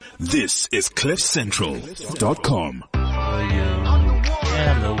This is CliffCentral.com. I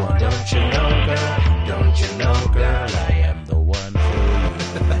am the one, don't you know, girl? Don't you know, girl? I am the one for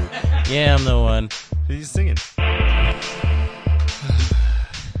you. Yeah, I'm the one. Who's you singing?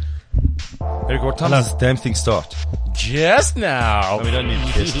 Eric, what time does this damn thing start? Just now. Oh, we don't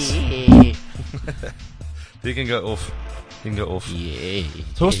need guests. You can go off. You can go off. Yeah.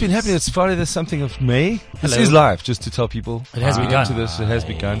 So what's been happening? It's Friday the something of May. This Hello. is live, just to tell people. It has We begun. get to this. It has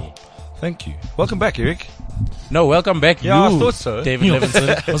begun. Thank you. Welcome back, Eric. No, welcome back. Yeah, you, I thought so. David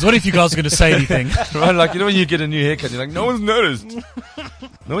Levinson. I was wondering if you guys were going to say anything. Right, like, you know when you get a new haircut, you're like, no one's noticed.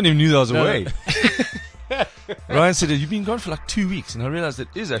 No one even knew that I was away. Ryan said, you've been gone for like 2 weeks. And I realized it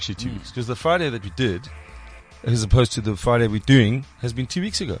is actually 2 weeks. Because the Friday that we did, as opposed to the Friday we're doing, has been 2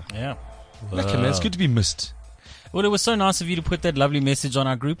 weeks ago. Yeah. Lucky, man. It's good to be missed. Well, it was so nice of you to put that lovely message on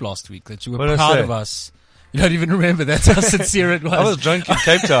our group last week that you were What did I proud say? of us. You don't even remember. That's how sincere it was. I was drunk in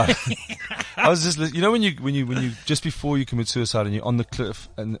Cape Town. I was just, you know, when you just before you commit suicide and you're on the cliff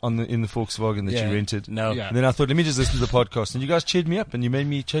and in the Volkswagen that Yeah. you rented. No. Yeah. And then I thought, let me just listen to the podcast, and you guys cheered me up, and you made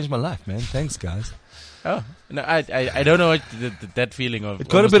me change my life, man. Thanks, guys. Oh, no, I don't know what that feeling of. It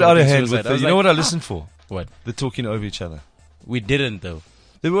got a almost bit out of committing hand suicide. with I the, was you know like, what I listened for? What? The talking over each other. We didn't though.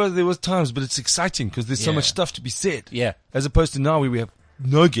 There was times, but it's exciting because there's so Yeah. much stuff to be said. Yeah. As opposed to now where we have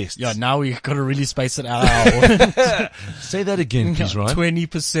no guests. Yeah, now we've got to really space it out. Say that again, please, Ryan.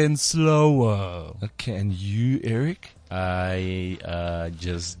 20% slower. Okay, and you, Eric? I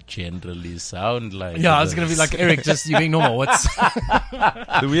just generally sound like. Yeah, I was going to be like, Eric, just you being normal. What's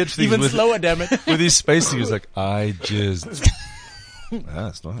The weird thing even with, slower. Damn it. with his spacing is like, I just...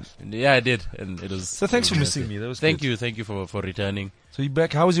 That's nice. Yeah, I did, and it was. So thanks for missing me. That was Thank good. you for returning. So you're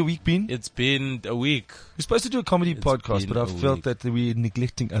back. How was your week been? It's been a week. We're supposed to do a comedy It's podcast, been but I a felt week. that we're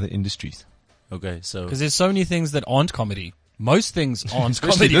neglecting other industries. Okay, so because there's so many things that aren't comedy. Most things aren't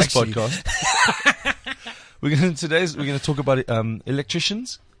Especially comedy. this actually. podcast. we're gonna talk about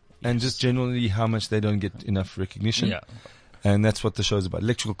electricians and just generally how much they don't get enough recognition. Yeah. And that's what the show's about.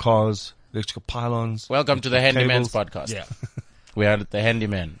 Electrical cars, electrical pylons. welcome to the Handyman's cables. podcast. Yeah. We are the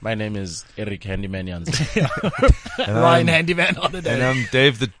Handyman. My name is Eric Handyman Jansen. And Ryan I'm, Handyman holiday. and I'm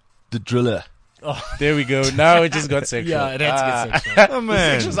Dave the driller. There we go. Now it just got sexual. Yeah, it had to get sexual. Oh The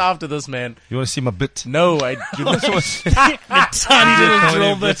man, sexual's after this, man. you want to see my bit? No, I do not. Tiny little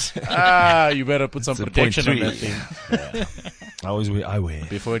drill bit. You better put some It's a protection on 0.3. that thing I always wear eyewear.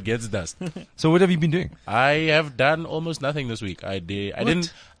 before it gets dust. So what have you been doing? I have done almost nothing this week. I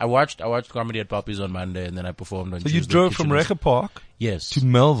didn't. I watched comedy at Poppy's on Monday, and then I performed on So Tuesday. you drove from Kitchener's. Recha Park Yes. to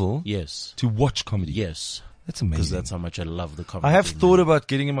Melville Yes. to watch comedy. Yes. That's Because amazing. that's how much I love the comedy. I have thing, thought man. about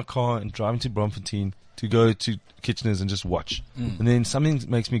getting in my car and driving to Bromfontein to go to Kitchener's and just watch. And then something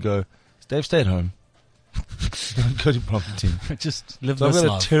makes me go, Dave, stay at home. Don't go to Bromfontein. Just live So I've this got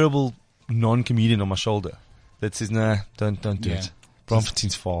a life. terrible non-comedian on my shoulder that says, nah, don't do Yeah. it.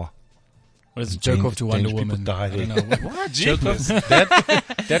 Bromfontein's far. What is it? Jerk off to Wonder Dangerous people Woman. die I there. don't know. What? Joke of-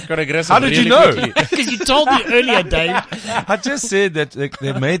 that got aggressive. How did you really know? quickly. Because you told me earlier, Dave. I just said that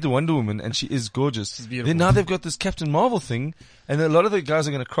they made the Wonder Woman and she is gorgeous. She's beautiful. Then now they've got this Captain Marvel thing and a lot of the guys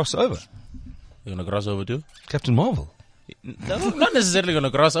are going to cross over. You're gonna cross over too? Captain Marvel. No, not necessarily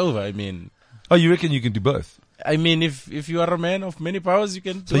gonna cross over. I mean, Oh, you reckon you can do both? if you are a man of many powers, you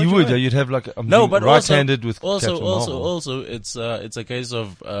can. Do So what you you would, want. yeah, you'd have like I'm No, doing but right-handed with also, Captain Marvel. also, it's a case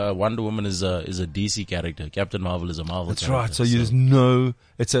of Wonder Woman is a DC character. Captain Marvel is a Marvel. That's character. right. So there's no,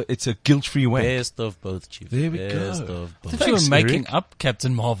 it's a guilt-free wank. best of both, Chief. There we Best go. of I both. thought you were Thanks, making Eric. up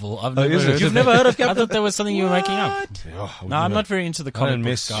Captain Marvel. I've Oh, never is it? heard You've of never it. heard of I thought that was something you were making up. Oh, No, I'm not very into the I comic don't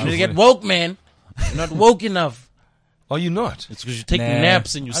books, mess You need to guys. get woke, man. You're not woke enough. Are you not? It's because you take Nah.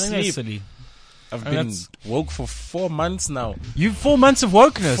 naps and you I think that's sleep. silly. I've I mean, been that's- woke for 4 months now. You've 4 months of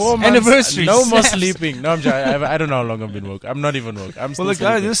wokeness. 4 months. Anniversary. No more Snaps. sleeping. No, I'm joking. I don't know how long I've been woke. I'm not even woke. I'm still Well, the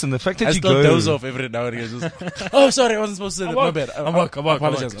guy, sleeping. listen, the fact that I you still go. doze off every now and again. Just, oh, sorry, I wasn't supposed to say that. My bad. I'm woke.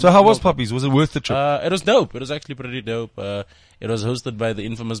 Apologize. So how I'm was woke. Puppies? Was it worth the trip? It was dope. It was actually pretty dope. It was hosted by the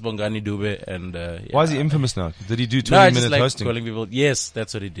infamous Bongani Dube, and yeah. Why is he infamous now? Did he do No, I 20-minute just like hosting? calling people. Yes,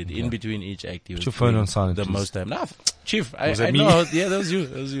 that's what he did. In between each act, he was Put your phone doing on silent, The please. most time. Nah, Chief, I Was that I me? know. Yeah, that was you.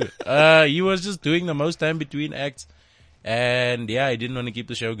 That was you. He was just doing the most time between acts, and yeah, I didn't want to keep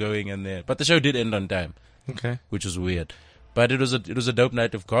the show going, but the show did end on time, Okay. which was weird. But it was a dope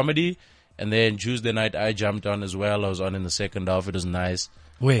night of comedy, and then Tuesday night I jumped on as well. I was on in the second half. It was nice.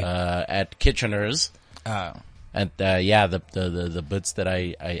 Where? At Kitchener's. Oh. And yeah, the bits that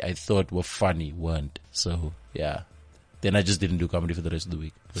I thought were funny weren't. So yeah, then I just didn't do comedy for the rest of the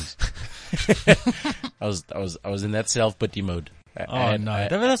week. 'Cause I was in that self pity mode. Oh, no.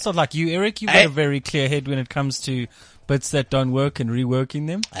 That's not like you, Eric. You've got a very clear head when it comes to bits that don't work and reworking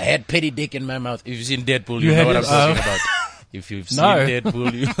them. I had petty dick in my mouth. If you've seen Deadpool, You you know had what it- I'm talking about. If you've seen No.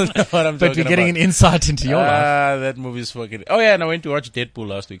 Deadpool, you know what I'm talking about. But we're getting an insight into your life. That movie's fucking. Oh yeah, and I went to watch Deadpool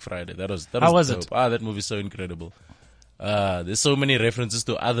last week Friday. That was How was dope. it? That movie's so incredible. There's so many references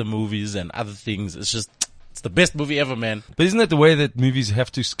to other movies and other things. It's the best movie ever, man. But isn't that the way that movies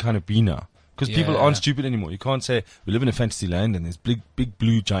have to kind of be now? Because people Yeah. aren't stupid anymore. You can't say we live in a fantasy land and there's big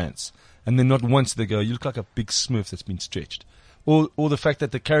blue giants, and then not once they go, you look like a big Smurf that's been stretched. Or the fact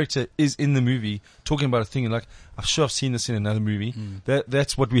that the character is in the movie talking about a thing and like, I'm sure I've seen this in another movie.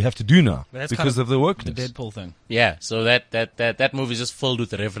 That's what we have to do now But that's because kind of the The wokeness. Deadpool thing. Yeah, so that movie's just filled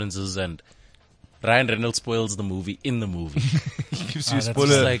with references, and Ryan Reynolds spoils the movie in the movie. He gives you a that's spoiler,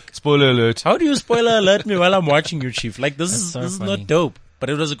 just like- spoiler alert. How do you spoiler alert me while I'm watching you, Chief? Like this That's is so this is funny. not dope. But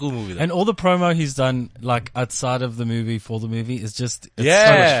it was a cool movie though. And all the promo he's done, like outside of the movie for the movie, is just it's Yeah.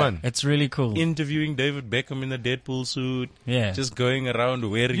 So much fun. It's really cool. Interviewing David Beckham in a Deadpool suit. Yeah. Just going around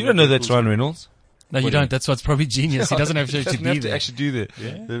wearing You don't know a that's Deadpool Ryan suit. Reynolds. No, you What do you don't. That's what's probably genius. He doesn't have to, He doesn't be have to there. actually do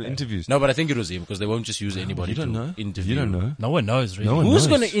the interviews. No, but I think it was him because they won't just use anybody you don't to know. interview. You don't know. No one knows, really. No one Who's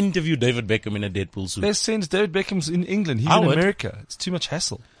knows. going to interview David Beckham in a Deadpool suit? They send David Beckham's in England. He's I in would. America. It's too much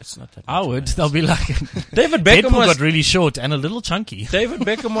hassle. It's not that I much would. of a- They'll be like, David Beckham Deadpool was got really short and a little chunky. David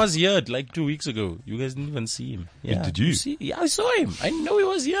Beckham was here like 2 weeks ago. You guys didn't even see him. Yeah. Did you? see? Yeah, I saw him. I know he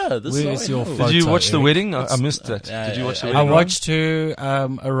was here. This Where is is how I your know. photo? Did you watch the Eric. wedding? I missed that. Did you watch the I I wedding? watched her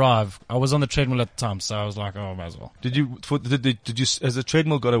arrive. I was on the treadmill at the time, so I was like, oh, I might as well. Did you? Did you? Has the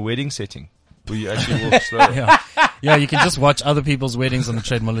treadmill got a wedding setting? Where you actually walk slow? Yeah, you can just watch other people's weddings on the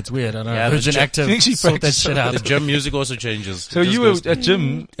treadmill. It's weird. I don't know. Yeah, the Virgin gym- Active I think she sort that practiced shit out. The gym music also changes. So It just you were goes- at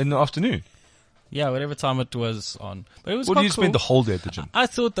gym in the afternoon. Yeah, whatever time it was on. But it was Or do quite you cool. spend the whole day at the gym? I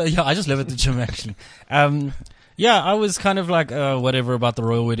thought that, yeah, I just live at the gym actually. Yeah, I was kind of like, whatever about the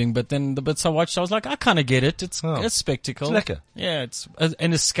royal wedding, but then the bits I watched, I was like, I kind of get it. It's Oh. a spectacle. It's lekker. Yeah, it's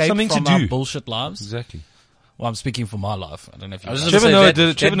an escape Something to from our do. bullshit lives. Exactly. Well, I'm speaking for my life. I don't know if you I was guys- just Trevor say Noah that-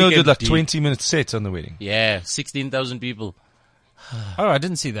 did. Trevor that Noah did became like deep. 20-minute set on the wedding. Yeah, 16,000 people. Oh, I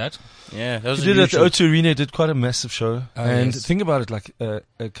didn't see that. Yeah, that was He did it at the unusual. O2 Arena. Did quite a massive show. Oh, and yes. think about it, like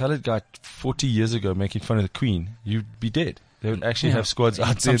a coloured guy 40 years ago making fun of the Queen, you'd be dead. They would actually Yeah. have squads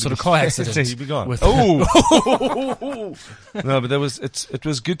out Some there. sort of car accident. He'd be gone. With- Oh, no, but it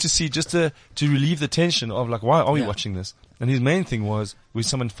was good to see just to relieve the tension of like, why are we Yeah. watching this? And his main thing was when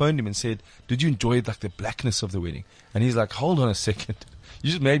someone phoned him and said, "Did you enjoy like the blackness of the wedding?" And he's like, "Hold on a second,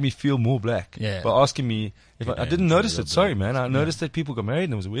 you just made me feel more black Yeah. by asking me if I didn't enjoy notice the it. Sorry, man, I noticed that people got married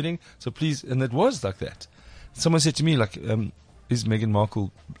and there was a wedding, so please." And it was like that. Someone said to me like, "Is Meghan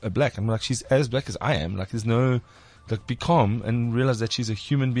Markle black?" I'm like, "She's as black as I am. Like, there's no." Like, be calm and realize that she's a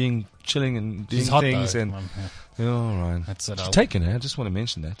human being chilling and doing She's hot things though. and Yeah. oh, Ryan. That's it. She's I'll- taken her. I just want to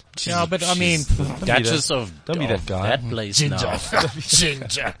mention that. Yeah, but I mean, Duchess of don't be that guy. That place ginger, now.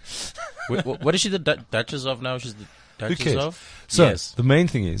 ginger. What is she the Duchess of now? She's the Who Duchess cares? of? So Yes, the main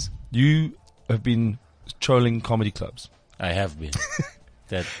thing is you have been trolling comedy clubs. I have been.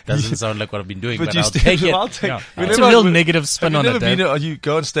 That doesn't sound like what I've been doing, but, you I'll still- take it. I'll take- Yeah. Whenever It's a I- real when- negative spin Have on you it, never Dave. been? You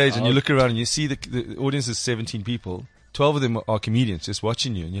go on stage and you look around and you see the audience is 17 people. 12 of them are comedians just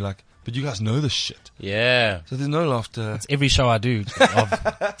watching you, and you're like, "But you guys know this shit." Yeah. So there's no laughter. It's every show I do of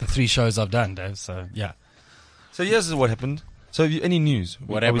the 3 shows I've done, Dave. So yeah. So here's what happened. So any news?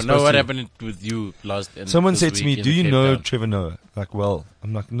 What Are we happened? No, supposed what to- happened with you last? and Someone this said to me, week in "Do you Cape know Town?" Trevor Noah?" Like, well,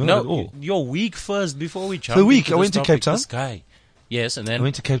 I'm like, no, not at No, all. your week first before we jump. The week, into I this went to topic, Cape Town. This guy. Yes, and I then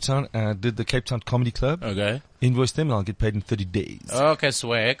went to Cape Town and I did the Cape Town Comedy Club. okay. Invoiced them and I'll get paid in 30 days. Okay,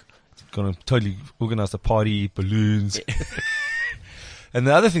 swag. Gonna totally organize the party, balloons. And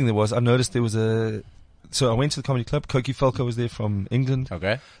the other thing there was, I noticed there was so I went to the comedy club. Koki Falco was there from England.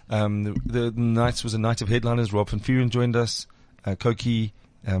 Okay. The nights was a night of headliners. Rob van Vuuren joined us. Koki,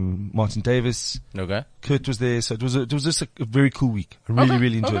 Martin Davis. Okay. Kurt was there. So it was just a very cool week. I really, Okay,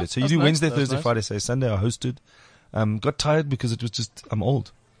 really enjoyed okay. it. So you That's do nice, Wednesday, that's Thursday, nice. Friday, Saturday, Sunday. I hosted. Got tired because it was just, I'm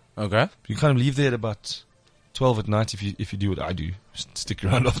old. Okay. You kind of leave there at about 12 at night if you do what I do. Stick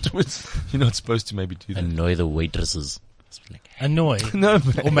around afterwards. You're not supposed to maybe do that. Annoy the waitresses. It's like, Annoy No,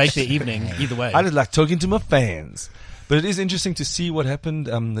 man. or make their evening either way. I just like talking to my fans. But it is interesting to see what happened.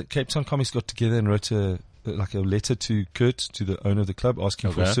 The Cape Town Comics got together and wrote a letter to Kurt, to the owner of the club,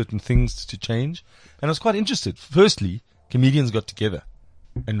 asking for Okay. certain things to change. And I was quite interested. Firstly, comedians got together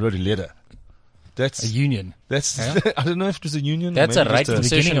and wrote a letter. A That's union. I don't know if it was a union. that's or a maybe just writing the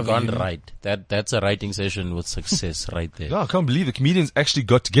beginning session of a gone union. right. That's a writing session with success right there. No, I can't believe the comedians actually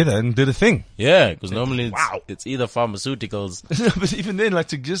got together and did a thing. Yeah, because normally Wow. it's either pharmaceuticals But even then, like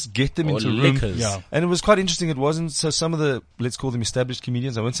to just get them or into a room. liquors. Yeah. And it was quite interesting. It wasn't so some of the, let's call them established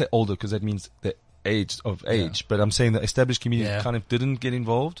comedians. I won't say older because that means they're age, but I'm saying that established comedians kind of didn't get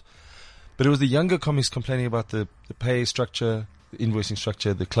involved. But it was the younger comics complaining about the pay structure, the invoicing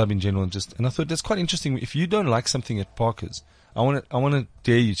structure, the club in general, and I thought that's quite interesting. If you don't like something at Parker's, I want to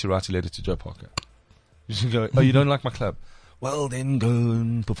dare you to write a letter to Joe Parker. You should go, oh, you don't like my club? Well, then go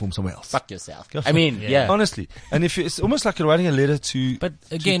and perform somewhere else. Fuck yourself. Yeah. Honestly. And if it's almost like writing a letter to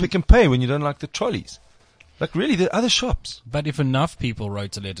Pick and Pay when you don't like the trolleys. Like really, there are other shops. But if enough people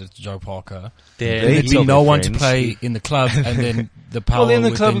wrote a letter to Joe Parker, They'd there'd be tell no their one to friends. play in the club, and then the power Well, then the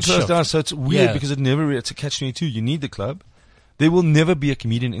would club then closed shift. down, so it's weird because it's a catch-22. You need the club. There will never be a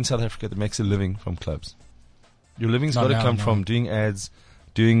comedian in South Africa that makes a living from clubs. Your living's got to come from doing ads,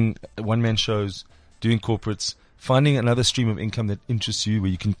 doing one-man shows, doing corporates, finding another stream of income that interests you where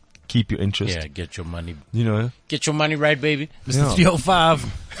you can keep your interest. Yeah, get your money. You know? Get your money right, baby. Mr. 305.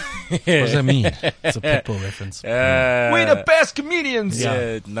 What does that mean? It's a Pitbull reference. We're the best comedians!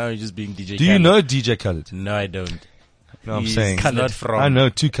 Yeah, now you're just being DJ Do you know DJ Khaled? No, I don't. No, I'm He's saying. not from I know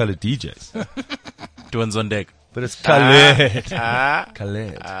 2 Khaled DJs. Twins on deck. But it's Khaled.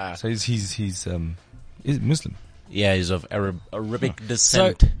 Khaled. So he's Muslim. Yeah, he's of Arabic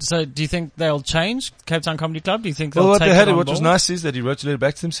descent. So do you think they'll change Cape Town Comedy Club? Do you think they'll Well, what take they had, it on what was board? nice is that he wrote a letter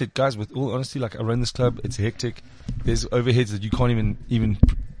back to them, said, guys, with all honesty, like I run this club, it's hectic. There's overheads that you can't even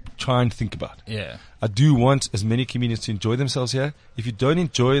try and think about. Yeah. I do want as many comedians to enjoy themselves here. If you don't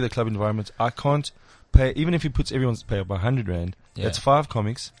enjoy the club environment, I can't pay, even if he puts everyone's pay up by 100 Rand, that's 5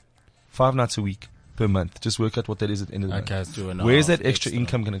 comics, 5 nights a week per month. Just work out what that is at the end of the month. Where's that extra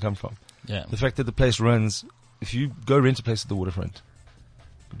income going to come from? Yeah. The fact that the place runs, if you go rent a place at the waterfront,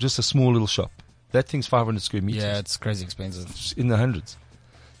 just a small little shop, that thing's 500 square meters. Yeah, it's crazy expensive. It's in the hundreds.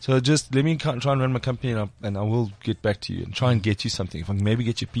 So just let me try and run my company, and I will get back to you and try and get you something. If I can maybe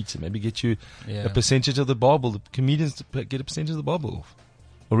get you pizza, maybe get you a percentage of the barbell. The comedians get a percentage of the barbell off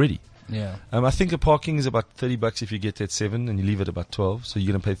already. Yeah. I think the parking is about $30 if you get there at 7 and you leave at about 12. So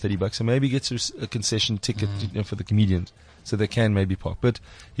you're going to pay $30. So maybe get a concession ticket for the comedians so they can maybe park. But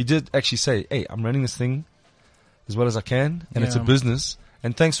he did actually say, hey, I'm running this thing as well as I can, and it's a business.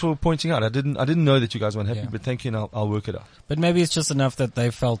 And thanks for pointing out. I didn't know that you guys weren't happy, but thank you, and I'll work it out. But maybe it's just enough that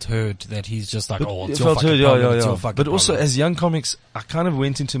they felt heard, that he's just like, it's your felt fucking heard, problem, it's your fucking But also, problem. as young comics, I kind of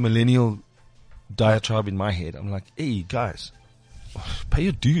went into millennial diatribe in my head. I'm like, hey, guys, pay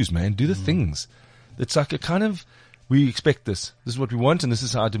your dues, man. Do the things. It's like a kind of, we expect this. This is what we want, and this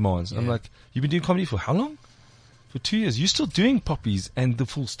is our demands. I'm like, you've been doing comedy for how long? For 2 years. You're still doing Poppies and the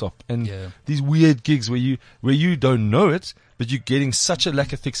Full Stop and these weird gigs where you don't know it, but you're getting such a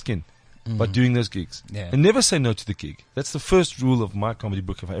lack of thick skin by doing those gigs. Yeah. And never say no to the gig. That's the first rule of my comedy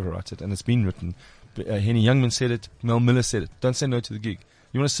book if I ever write it, and it's been written. Henny Youngman said it. Mel Miller said it. Don't say no to the gig.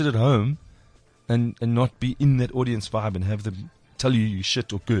 You want to sit at home and not be in that audience vibe and have them tell you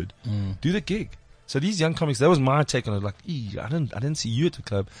shit or good. Do the gig. So these young comics, that was my take on it. Like, I didn't see you at the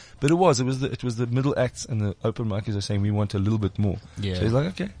club, but it was the middle acts and the open micers are saying we want a little bit more. Yeah. So he's like,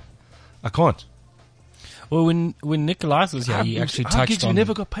 okay, I can't. Well, when Nikolai was here, he actually touched on. You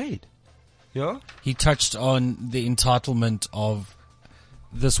never got paid. Yeah. He touched on the entitlement of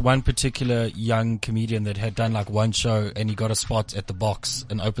this one particular young comedian that had done like one show and he got a spot at the box,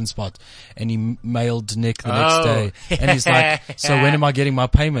 an open spot, and he mailed Nick the next day. And he's like, so when am I getting my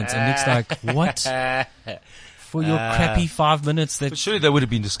payments? And Nick's like, what? For your crappy 5 minutes that... But surely that would have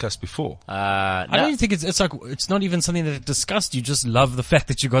been discussed before. I don't think it's like, it's not even something that discussed. You just love the fact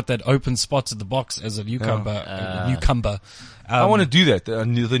that you got that open spot at the box as a newcomer. I want to do that, the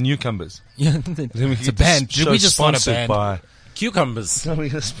newcomers. Yeah, Then it's a band. Did we just start a sponsored band? by... Cucumbers. No, we're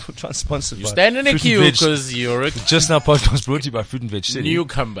going to try and sponsor You stand in a queue because you're a Just Now podcast brought to you by Fruit and Veg City.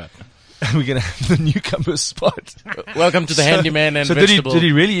 newcomer. And we're going to have the newcomer spot. Welcome to the handyman and so vegetable. did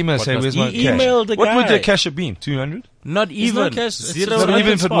he really email say, podcast. where's my He cash? emailed the What guy. would the cash have been? 200? Not no even. cash. It's Zero. just No, but open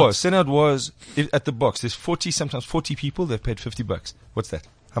even if it spots. was. Send was, at the box, there's 40, sometimes 40 people, they've paid $50. What's that?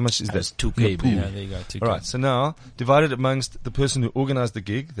 How much is that? That's 2K, In the pool. baby. Yeah, there you go. 2K. All right, so now, divided amongst the person who organized the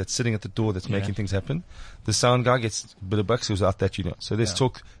gig, that's sitting at the door, that's making things happen. The sound guy gets a bit of bucks, who's out that, So let's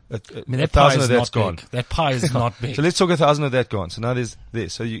talk, I mean, that 1,000 pie of is that's not gone. big. That pie is not big. So let's talk 1,000 of that gone. So now there's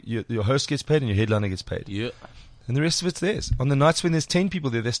this. So your host gets paid and your headliner gets paid. Yeah. And the rest of it's theirs. On the nights when there's 10 people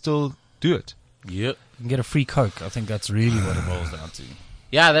there, they still do it. Yeah. You can get a free Coke. I think that's really what it boils down to.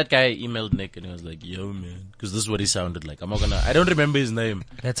 Yeah, that guy emailed Nick and he was like, yo, man. Because this is what he sounded like. I don't remember his name.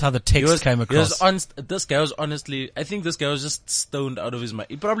 That's how the text came across. This guy was honestly, I think this guy was just stoned out of his mind.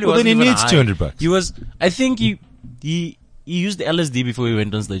 He probably Well, wasn't then he even needs high. $200. He was, I think he used LSD before he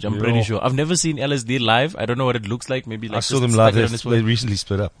went on stage. I'm pretty sure. I've never seen LSD live. I don't know what it looks like. Maybe like I saw just them live. stuck it on his They phone. recently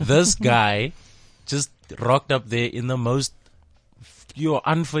split up. This guy just rocked up there in the most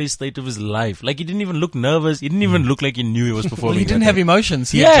unfazed state of his life. Like, he didn't even look nervous. He didn't even look like he knew he was performing. Well, he didn't that have day.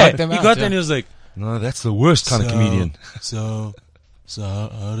 emotions. He Yeah, got them he out, got there and he was like, No, that's the worst kind of comedian. So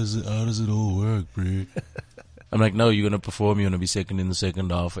how does it all work, bro? I'm like, no, you're gonna perform. You're gonna be second in the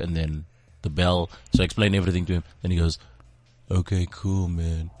second half, and then the bell. So I explain everything to him. Then he goes, "Okay, cool,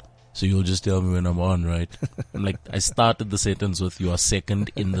 man. So you'll just tell me when I'm on, right?" I'm like, I started the sentence with, "You are second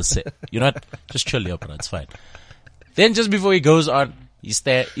in the set." You're not. Just chill, yeah, bro. It's fine. Then just before he goes on, he's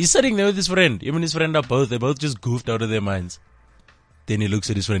sitting there with his friend. Him and his friend they're both just goofed out of their minds. Then he looks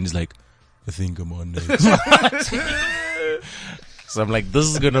at his friend. He's like, "I think I'm on next." So I'm like, this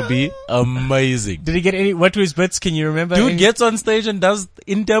is gonna be amazing. Did he get any? What were his bits? Can you remember? Dude gets on stage and does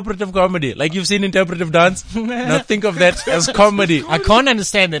interpretive comedy. Like you've seen interpretive dance. Now think of that as comedy. I can't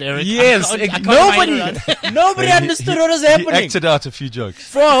understand that, Eric. Yes, I can't nobody understood what was He happening. acted out a few jokes.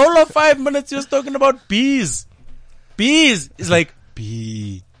 For a whole of 5 minutes, he was talking about bees. Bees. It's like,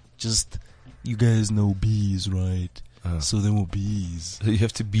 just, you guys know bees, right? So there were bees. You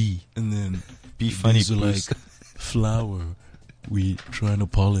have to be. And then Be funny, bees are like please. flower. We trying to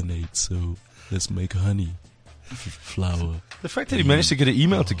pollinate, so let's make honey. Flower. The fact that he managed to get an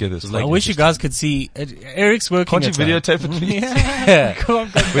email together. Is I wish you guys could see. Eric's working. Can't you at that. videotape it, please? Yeah.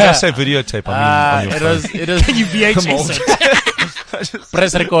 When I say videotape, I mean on your phone. It was, Can you VHS it?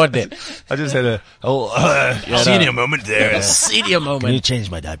 press record it. I just had a senior moment there. Senior moment. change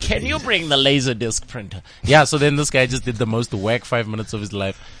my diaper? Can you bring the laser disc printer? Yeah, so then this guy just did the most whack 5 minutes of his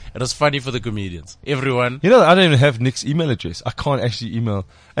life. It was funny for the comedians. Everyone. You know, I don't even have Nick's email address. I can't actually email.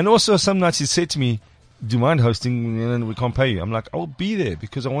 And also, some nights he said to me, "Do you mind hosting? And we can't pay you." I'm like, I will be there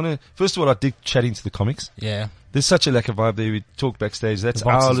because I want to. First of all, I dig chatting to the comics. Yeah. There's such a lack of vibe there. We talk backstage. That's The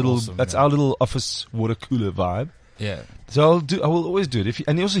box our is little. awesome, that's yeah. our little office water cooler vibe. Yeah. So I will always do it.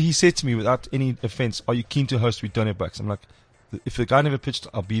 And also, he said to me, without any offense, "Are you keen to host? We don't have bucks." I'm like, if the guy never pitched,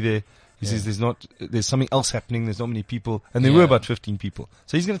 I'll be there. He says there's something else happening. There's not many people, and there were about 15 people.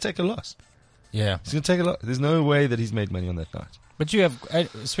 So he's going to take a loss. Yeah. He's going to take a lot. There's no way that he's made money on that night. But you have,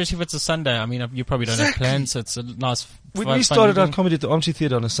 especially if it's a Sunday. I mean, you probably don't have plans. So it's a nice. When fun we started our evening. comedy at the Armchair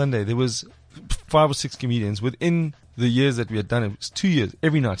Theatre on a Sunday, there was 5 or 6 comedians. Within the years that we had done it, was 2 years,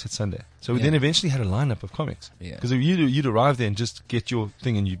 every night at Sunday. So we then eventually had a lineup of comics. Yeah. Because you'd arrive there and just get your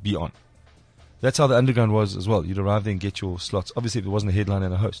thing and you'd be on. That's how the Underground was as well. You'd arrive there and get your slots. Obviously, if there wasn't a headline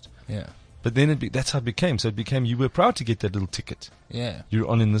and a host. Yeah. But then that's how it became. So it became you were proud to get that little ticket. Yeah. You're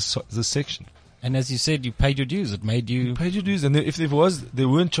on in this section. And as you said, you paid your dues. It made you. You paid your dues, and if they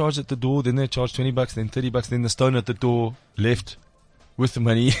weren't charged at the door, then they charged $20, then $30, then the stone at the door left with the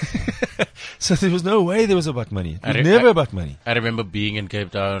money. So there was no way there was about money. It was never about money. I remember being in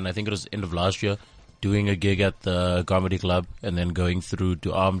Cape Town, I think it was end of last year, doing a gig at the comedy club and then going through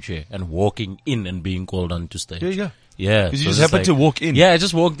to Armchair and walking in and being called on to stage. There you go. Yeah. Because you so just it's happened to walk in. Yeah, I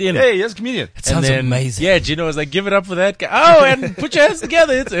just walked in. Hey, yes, comedian. It sounds and then, amazing. Yeah, Gino was like, give it up for that guy. Oh, and put your hands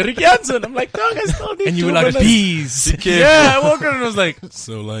together. It's Eric Janssen. I'm like, dog, I still need And you were 2 like, minutes. bees. Yeah, I walked in and I was like,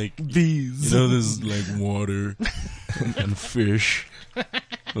 so like, Bees. you know, there's like water and fish,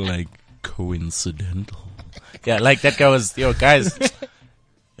 like coincidental. Yeah, like that guy was, guys.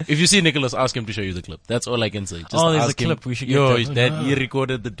 If you see Nicholas, ask him to show you the clip. That's all I can say. Just Oh, there's ask a clip. him. We should get that. He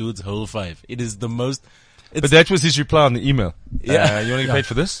recorded the dude's whole 5. It is the most. But that was his reply on the email. Yeah. You want to get paid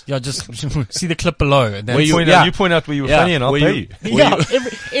for this? Yeah, just see the clip below. And then Where you- You point out where you were funny and I'll pay you. yeah,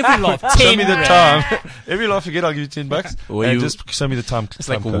 every laugh. Show me the 10 time. Every laugh you get, I'll give you $10. Were And you- just show me the time. It's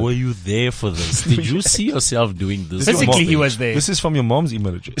like, were you there for this? Did you see yourself doing this? Physically, he was there. This is from your mom's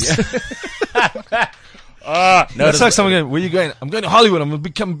email address. No, It's like someone going, "Where are you going?" "I'm going to Hollywood. I'm going to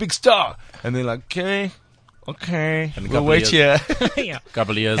become a big star." And they're like, okay, And a we'll couple wait of here. yeah. A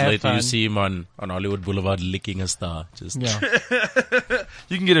couple of years Have later, you fun. see him on Hollywood Boulevard licking a star. Just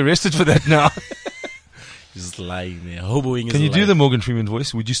You can get arrested for that now. just lying there, hoboing his Can you do life. the Morgan Freeman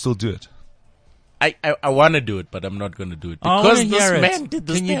voice? Would you still do it? I want to do it, but I'm not going to do it. I Because wanna this hear it. man did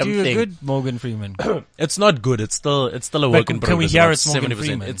this Can you damn do thing. a good Morgan Freeman? It's not good. It's still a work in progress. can we hear about it's Morgan 70%.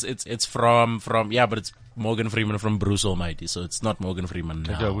 Freeman? It's from but it's Morgan Freeman from Bruce Almighty, so it's not Morgan Freeman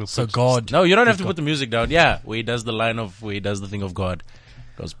now. Okay, we'll So put- God. No, you don't have to put the music down. Yeah, where he does the thing of God.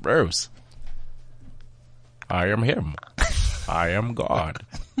 He goes, Bruce, I am him. I am God.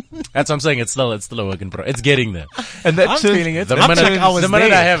 That's what I'm saying. It's still a work in progress. It's getting there. And that I'm turns- feeling it. The I'm minute, like, I was the minute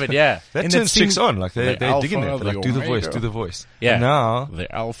there. I have it, yeah. That And turns it chicks seems- on. Like they're The digging alpha, it. They're like, the do the voice, omega. do the voice. Yeah. And now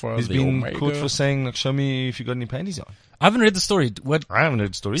The alpha, he's the been omega. caught for saying, like, show me if you got any panties on. I haven't read the story. What? I haven't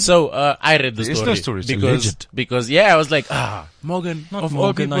heard the story. So I read the There is story. no story, it's because alleged. I was like, Morgan, Not of all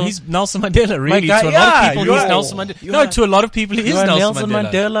Morgan. people, No, he's Nelson Mandela. Really, guy- to a lot yeah, of people, you he's are- Nelson Mandela. you No, are- to a lot of people, he you is are Nelson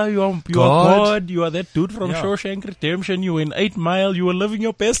Mandela. You are God. God. You are that dude from Yeah. Shawshank Redemption. You were in 8 Mile. You were living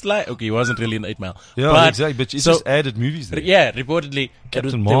your best life. Okay, he wasn't really in 8 Mile. yeah, but, exactly. But it's so- just added movies there. Yeah, reportedly,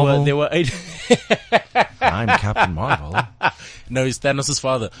 Captain there Marvel. were 8. I'm Captain Marvel. No, he's Thanos'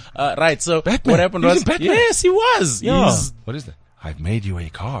 father. Right, so Batman. what happened He was was, in Batman. yes, he was. Yeah. He's- What is that? I've made you a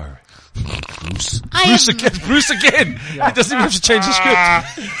car. Bruce. I Bruce am- again. Bruce again. He doesn't even have to change the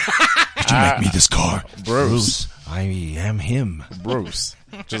script. Could you make me this car? Bruce. I am him. Bruce.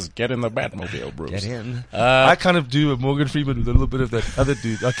 Just get in the Batmobile, Bruce. Get in. I kind of do a Morgan Freeman with a little bit of that other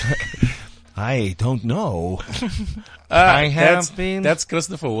dude. I don't know. I have been. That's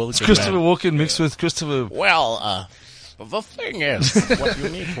Christopher Walken. It's Christopher man. Walken mixed with Christopher. Well, the thing is, what you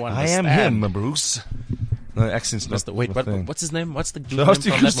need to I understand. am him, Bruce. No, accent's not Mr. Wait, the thing. what's his name? What's the dude No, name it's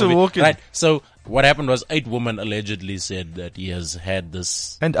from that Christopher movie? Walken. Right. So what happened was 8 women allegedly said that he has had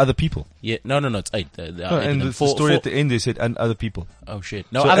this. And other people. Yeah, no, it's 8. No, and the story at the end they said, and other people. Oh shit!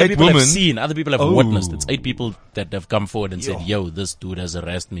 No, So other 8 people women- have seen. Other people have Oh. witnessed. It's 8 people that have come forward and said, "Yo, this dude has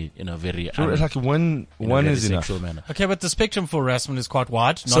harassed me in a very Sure, it's like one in a one very is enough. sexual manner." Okay, but the spectrum for harassment is quite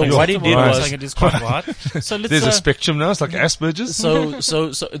wide. So Not what he acceptable, did but I'm was- saying it is quite wide. So let's. There's a spectrum now. It's like Asperger's.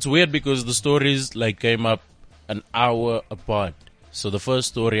 So it's weird because the stories like came up an hour apart. So the first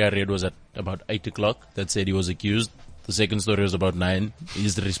story I read was at about 8 o'clock that said he was accused. The second story was about 9.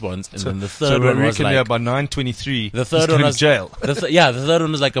 His response, and then the So third we one was reckon like yeah, by 9:23, the third he's one going was to jail. The third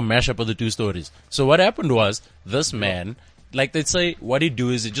one was like a mashup of the 2 stories. So what happened was this man, like they'd say, what he'd do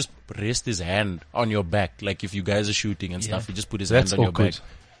is he just rest his hand on your back, like if you guys are shooting and stuff, he just put his That's hand on awkward. your back.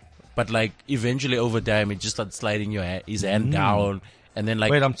 But like eventually over time, he just started sliding his hand down, and then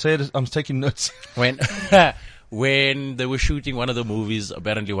like Wait, I'm taking notes. when when they were shooting one of the movies,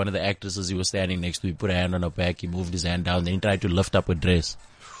 apparently one of the actresses he was standing next to, he put a hand on her back, he moved his hand down, then he tried to lift up her dress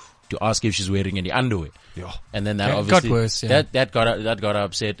to ask if she's wearing any underwear. Yeah. And then that It obviously got worse, yeah. that got her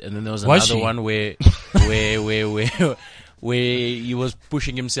upset. And then there was Was another she? one where he was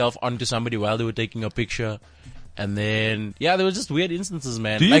pushing himself onto somebody while they were taking a picture. And then there were just weird instances,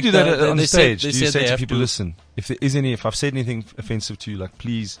 man. Do you Like do that on they stage? Said, Do they you said say they to have people, listen, if there is if I've said anything offensive to you, like,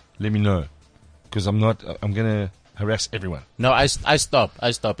 please let me know. Because I'm going to harass everyone. No, I stop.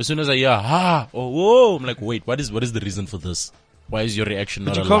 As soon as I hear whoa, I'm like, wait, what is the reason for this? Why is your reaction But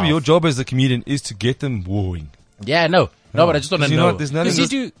not you a can't, laugh? your job as the comedian is to get them wooing. Yeah, no, but I just want to 'Cause know. there's nothing. 'Cause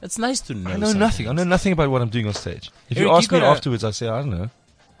you do. It's nice to know. I know nothing. I know nothing about what I'm doing on stage. If you Eric, ask you me gotta- afterwards, I say, I don't know.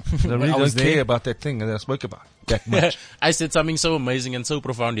 And I really I was don't care there. about that thing that I spoke about that much. I said something so amazing and so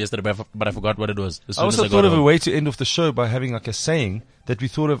profound yesterday, but I forgot what it was. As I soon also as thought got of a home. way to end off the show by having like a saying that we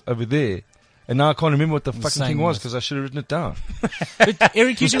thought of over there. And now I can't remember what the fucking saying thing was was- because I should have written it down. But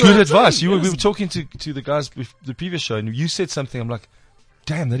Eric, you It's do good a- advice. We were talking to the guys the previous show and you said something. I'm like,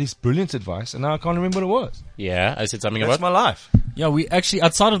 damn, that is brilliant advice. And now I can't remember what it was. Yeah, I said something That's about. my life. Yeah, we actually,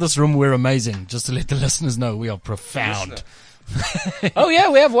 outside of this room, we're amazing. Just to let the listeners know, we are profound. Oh yeah,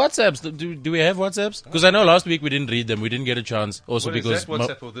 we have WhatsApps. Do we have WhatsApps? Because I know last week we didn't read them. We didn't get a chance. Also What is because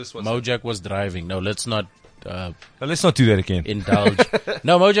that WhatsApp or this WhatsApp? Mojack was driving. No, let's not Now, let's not do that again. indulge.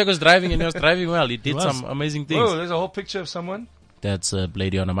 No, Mojack was driving and he was driving well. He did was. some amazing things. Whoa, there's a whole picture of someone. That's a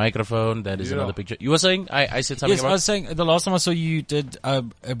lady on a microphone. That is Yeah. another picture. You were saying I said something Yes, about. I was saying the last time I saw you did a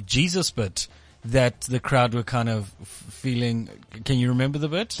Jesus bit that the crowd were kind of feeling. Can you remember the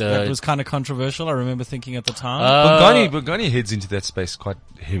bit? That was kind of controversial. I remember thinking at the time. Bongani heads into that space quite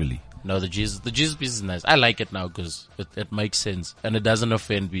heavily. No, the Jesus piece is nice. I like it now because it makes sense and it doesn't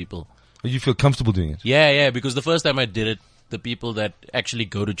offend people. You feel comfortable doing it. Yeah, because the first time I did it, the people that actually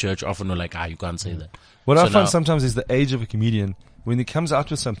go to church often were like, you can't say that. What So I find now- sometimes is the age of a comedian, when he comes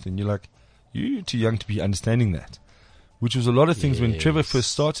out with something, you're like, you're too young to be understanding that. Which was a lot of things when Trevor Yes.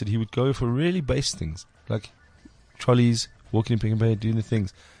 first started, he would go for really base things, like trolleys, walking in Pick and Pay, doing the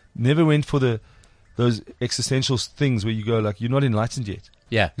things. Never went for those existential things where you go like, you're not enlightened yet.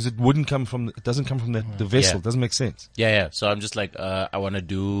 Yeah. Because it doesn't come from the vessel. Yeah. It doesn't make sense. Yeah. So I'm just like, I want to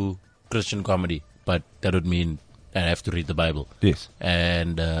do Christian comedy, but that would mean I have to read the Bible. Yes.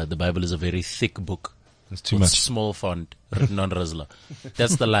 And the Bible is a very thick book. That's too with much. small font written on Rizla.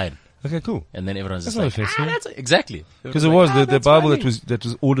 That's the line. Okay, cool. And then everyone's That's just not like, offensive. that's exactly. Because it was the that's Bible funny. that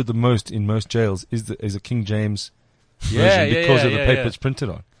was ordered the most in most jails is a King James version Yeah, because of the yeah, paper yeah. it's printed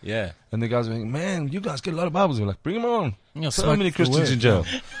on. Yeah. And the guys were like, man, you guys get a lot of Bibles. We're like, bring them on. Yeah, So smoke many the Christians word. in jail.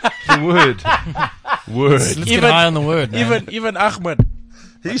 The word. Word. Let's get high on the word, man. even Ahmed.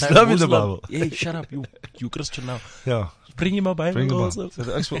 He's That loving the Muslim- Bible. Hey, shut up, you Christian now. Yeah. Bring him a Bible. Bring them on. also. So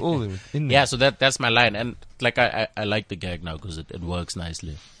the actual all of it in there. Yeah, so that's my line, and like I like the gag now because it works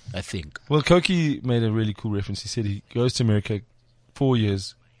nicely. I think. Well, Koki made a really cool reference. He said he goes to America 4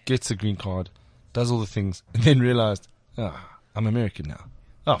 years, gets a green card, does all the things, and then realized, I'm American now.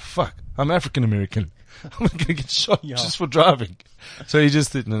 Oh, fuck. I'm African American. I'm going to get shot just for driving. So he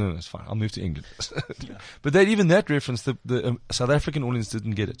just said, no, it's fine. I'll move to England. But even that reference, the South African audience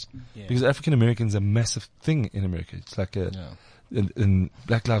didn't get it. Yeah. Because African Americans are a massive thing in America. It's like in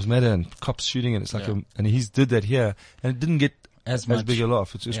Black Lives Matter and cops shooting, and it's like, and he did that here, and it didn't get As as much. big a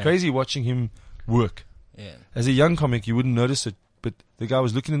laugh. It was crazy watching him work. Yeah. As a young comic, you wouldn't notice it, but the guy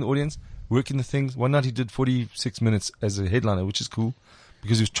was looking in the audience, working the things. One night he did 46 minutes as a headliner, which is cool,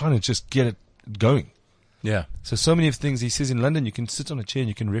 because he was trying to just get it going. Yeah. So many of things, he says in London, you can sit on a chair and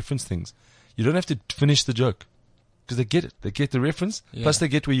you can reference things. You don't have to finish the joke, because they get it. They get the reference, Yeah. plus they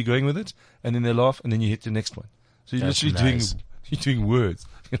get where you're going with it, and then they laugh, and then you hit the next one. So you're That's literally nice. doing words.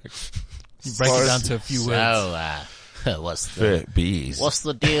 You break it down to a few words. What's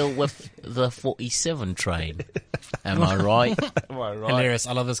the deal with the 47 train? Am I right? Hilarious.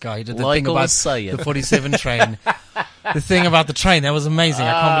 I love this guy. He did the Like thing I about was saying. the 47 train. The thing about the train. That was amazing.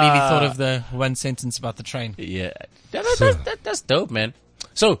 I can't believe he thought of the one sentence about the train. Yeah, that's dope, man.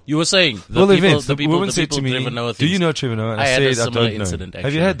 So you were saying The woman said to me, Trevor Noah do you things. know Trevor Noah? And I had a said, similar I don't know. incident. Actually.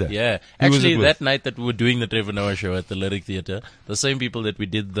 Have you had that? Yeah, Who was actually, it with? that night that we were doing the Trevor Noah show at the Lyric Theatre, the same people that we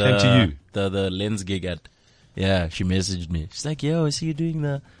did Came to the Lens gig at. Yeah, she messaged me. She's like, "Yo, I see you doing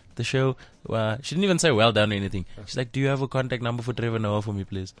the show." She didn't even say well done or anything. She's like, "Do you have a contact number for Trevor Noah for me,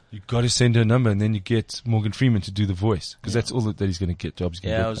 please?" You got to send her a number, and then you get Morgan Freeman to do the voice, because that's all that he's going to get. Jobs. He's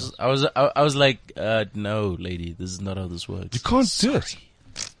gonna Yeah, get. I was like, no, lady, this is not how this works. You can't do it.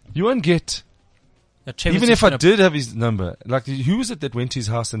 You won't get. Now, Trevor's Even just if I gonna- did have his number, like who was it that went to his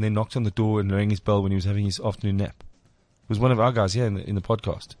house and then knocked on the door and rang his bell when he was having his afternoon nap? It was one of our guys here in the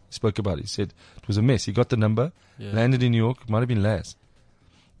podcast. He spoke about it. He said it was a mess. He got the number, landed in New York. It might have been Laz.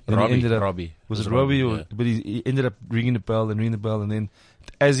 Then he ended up, Robbie. Was it Robbie? Yeah. But he ended up ringing the bell, and then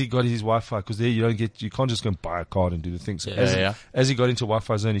as he got his Wi-Fi, because there you can't just go and buy a card and do the thing. So as he got into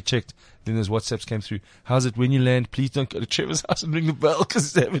Wi-Fi zone, he checked. Then those WhatsApps came through. How's it when you land? Please don't go to Trevor's house and ring the bell,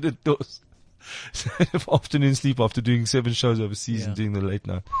 because he's having it doors. So afternoon sleep after doing 7 shows overseas and doing the late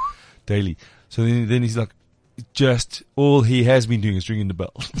night daily. So then he's like, just all he has been doing is ringing the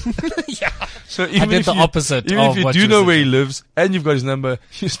bell. So even did if the opposite Even of if you what do you know said. where he lives and you've got his number,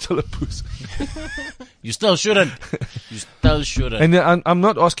 you're still a puss. You still shouldn't. You still shouldn't. And I'm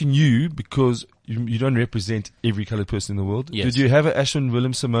not asking you because you don't represent every colored person in the world. Yes. Did you have an Ashwin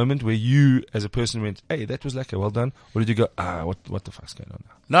Williamson moment where you, as a person, went, "Hey, that was lekker, well done," or did you go, what the fuck's going on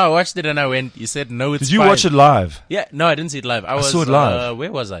now? No, I watched it and I went. You said no, it's Did you fine. watch it live? Yeah, no, I didn't see it live. I saw it live.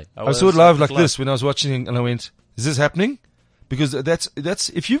 Where was I? I saw it live like this when I was watching, and I went, "Is this happening?" Because that's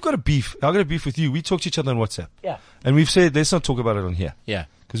if you've got a beef, I've got a beef with you. We talk to each other on WhatsApp, Yeah. and we've said let's not talk about it on here Yeah.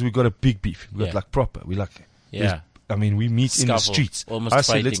 because we've got a big beef. We've got Yeah. like proper. We like. Yeah. I mean, we meet in the Scuffle, streets. almost I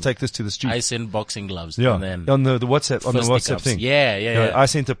said, fighting. let's take this to the streets. I sent boxing gloves. Yeah, And then on the WhatsApp fisticuffs. thing. Yeah. I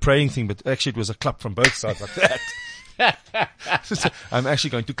sent a praying thing, but actually it was a clap from both sides like that. So I'm actually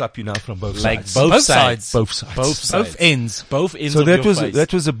going to clap you now from both like sides. both sides. Both sides. Both sides. Both ends. Both ends So of that your was face.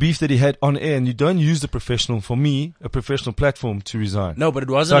 that was a beef that he had on air, and you don't use a professional platform to resign. No, but it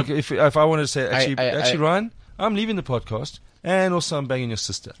So wasn't. like if I wanted to say I- Ryan, I'm leaving the podcast, and also I'm banging your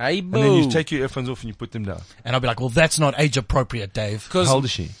sister, Hey, and then you boo. take your earphones off and you put them down. And I'll be like, well, that's not age appropriate, Dave. How old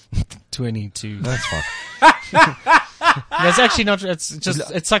is she? 22. That's fine. That's actually not, it's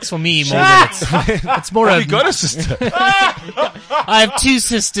just, it sucks for me more than it's more You of, got a sister. I have 2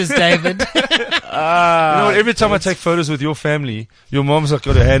 sisters, David. You know what? Every time I take photos with your family, your mom's like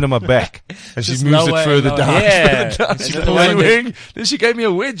got her hand on my back, and she Just moves lower it and further lower. down. Yeah. Further down. And She then goes, the "Are you one that- wearing?" Then she gave me a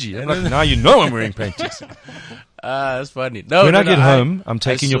wedgie. I'm like, now you know I'm wearing panties. That's funny. No, When no, I get no, home, I'm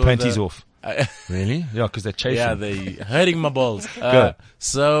taking your saw panties the- off. Really? Yeah, because they're chafing. Yeah, they hurting my balls. Good.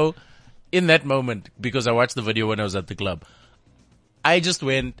 So, in that moment, because I watched the video when I was at the club, I just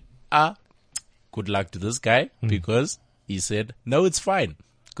went, good luck to this guy, because he said, no, it's fine.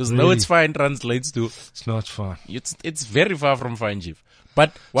 Because no, Really? it's fine translates to, It's not fun. it's very far from fine, Chief.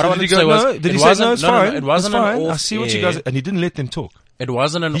 But what I So wanted did to he say go, was, no? Did it he say, wasn't, no, it's no, fine? no, it wasn't it's an fine. off I see what you guys, and he didn't let them talk. It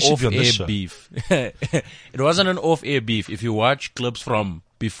wasn't an He should be on this off-air show. beef. It wasn't an off-air beef. If you watch clips from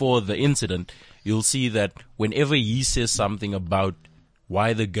before the incident, you'll see that whenever he says something about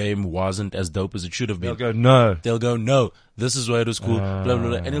why the game wasn't as dope as it should have been. They'll go, no. They'll go, no, this is why it was cool, blah, blah,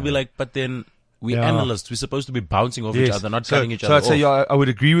 blah. And he'll be like, but then we're analysts. We're supposed to be bouncing off each other, not cutting each other off. So I'd say, yeah, I would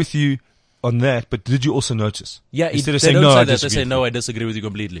agree with you on that, but did you also notice? Yeah, Instead of they saying, don't no, say I that. They disagree say, no, I disagree with you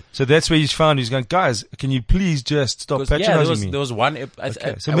completely. So that's where he's found. He's going, guys, can you please just stop patronizing me? There was one.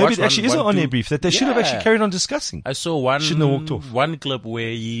 Okay. So maybe it actually is an on-air brief that they should have actually carried on discussing. I saw one. Shouldn't have walked off. One clip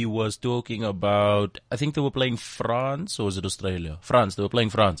where he was talking about, I think they were playing France, or was it Australia? France. They were playing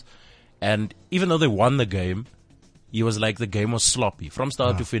France. And even though they won the game, he was like, the game was sloppy. From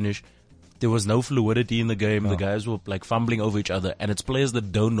start to finish, there was no fluidity in the game. The guys were like fumbling over each other. And it's players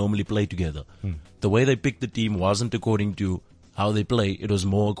that don't normally play together. The way they picked the team wasn't according to how they play. It was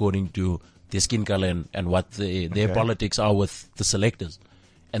more according to their skin color and what their politics are with the selectors.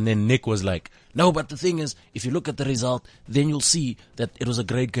 And then Nick was like, no, but the thing is, if you look at the result, then you'll see that it was a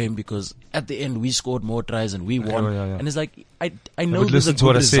great game because at the end we scored more tries and we won. And it's like, I know there's a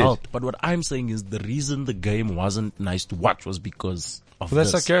good result, but what I'm saying is the reason the game wasn't nice to watch was because of Well,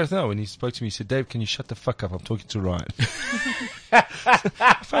 that's this. like Gareth now when he spoke to me. He said, Dave, can you shut the fuck up? I'm talking to Ryan.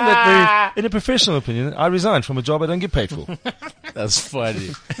 I find that very, in a professional opinion, I resigned from a job I don't get paid for. That's funny.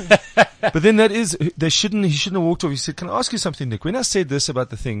 But then he shouldn't have walked off. He said, can I ask you something, Nick? When I said this about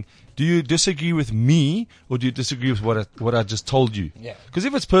the thing, do you disagree with me or do you disagree with what I just told you? Yeah. Because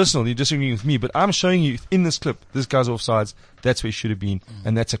if it's personal, you're disagreeing with me, but I'm showing you in this clip, this guy's offsides, that's where he should have been,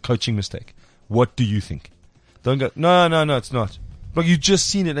 and that's a coaching mistake. What do you think? Don't go, no, it's not. Like, you just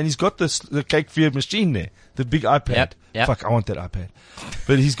seen it, and he's got the cake fear machine there, the big iPad. Yep. Fuck, I want that iPad.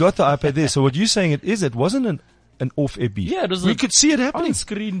 But he's got the iPad there. So what you're saying it wasn't an off-air beef. Yeah, it was we could see it happening.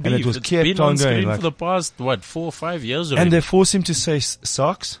 On-screen beef. And it was It's kept been on on going. screen Like, for the past, 4 or 5 years already. and they force him to say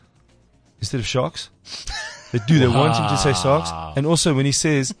socks instead of sharks. They do. They want him to say socks. And also when he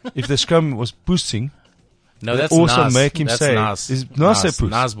says, if the scrum was boosting, No, they that's also Nas. make him That's say, Nas. is Nas say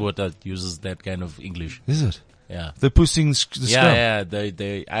puss? Nas Botha uses that kind of English. Is it? Yeah. They're pushing the scrum. Yeah.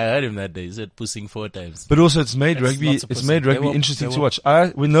 I heard him that day. He said pussing 4 times. But also it's made It's rugby, not it's supposed made to. rugby They were- interesting they to were-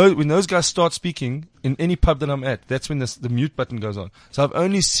 watch. When those guys start speaking in any pub that I'm at, that's when the mute button goes on. So I've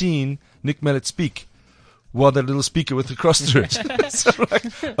only seen Nick Mallet speak while that little speaker with the cross through it. So like,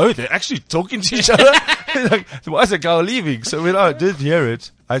 oh, they're actually talking to each other? Like, why is that guy leaving? So when I did hear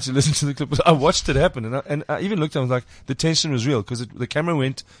it, I actually listened to the clip. I watched it happen, and I even looked at it, I was like, the tension was real, because the camera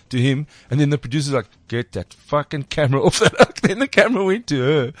went to him, and then the producer's like, get that fucking camera off that. Then the camera went to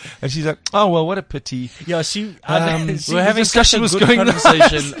her, and she's like, oh, well, what a pity. Yeah, she We were having such a discussion was good going on.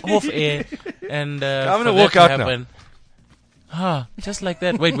 conversation off air, and I'm gonna for that walk to out now. happen, just like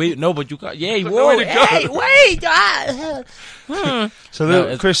that. Wait, no, but you can't. Yeah, nowhere whoa, to go. hey, wait. So No,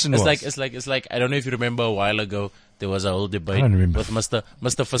 the question was, it's like I don't know if you remember a while ago there was a whole debate I don't remember. with Mr.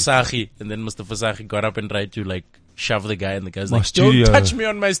 Fasaki, and then Mr. Fasaki got up and tried to like shove the guy, and the guy's My like, studio. "Don't touch me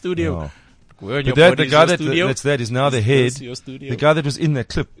on my studio." Oh. Where in But your the body guy is your that's studio? that is now the Is head. this your studio? The guy that was in that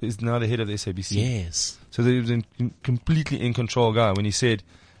clip is now the head of the SABC. Yes. So he was a completely in control guy when he said,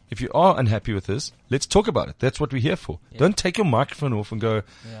 if you are unhappy with this, let's talk about it. That's what we're here for. Don't take your microphone off and go,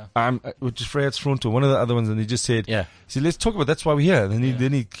 which is Freya's front or one of the other ones, and he just said, he said, let's talk about it. That's why we're here.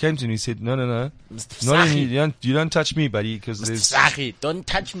 Then he came to me and he said, no. Mr. Not Fasaki. any, you don't touch me, buddy, because there's... Sahi, don't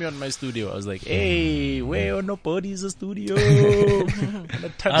touch me on my studio. I was like, hey, where on nobody is a studio?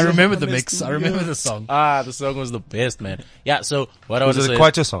 I remember the mix. I remember the song. The song was the best, man. Yeah, so what I was Was to it a say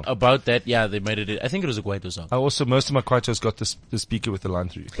Kwaito song? about that, yeah, they made it. I think it was a Kwaito song. I also, most of my Kwaitos got the speaker with the line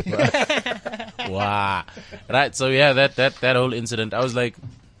through. Wow. Right, so yeah, that whole incident, I was like,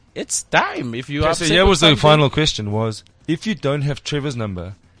 it's time. If you are So here was the final question was, if you don't have Trevor's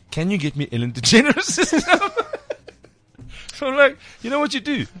number, can you get me Ellen DeGeneres' number? So I'm like, you know what you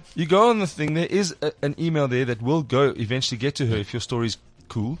do? You go on the thing, there is an email there that will eventually get to her if your story's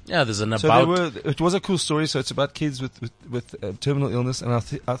cool. Yeah, there's an So about. it was a cool story, so it's about kids with terminal illness, and I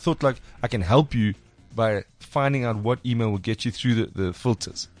thought like, I can help you by finding out what email will get you through the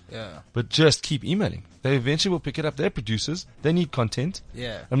filters. Yeah. But just keep emailing. They eventually will pick it up. They're producers. They need content.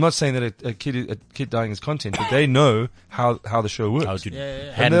 Yeah. I'm not saying that a kid dying is content, but they know how the show works. How to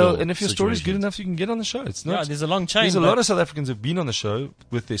Yeah. handle And if your story is good situations. enough, you can get on the show. It's not. Yeah, there's a long chain. There's a but- lot of South Africans have been on the show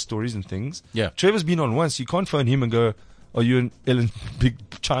with their stories and things. Yeah. Trevor's been on once. You can't phone him and go, "Are you and Ellen big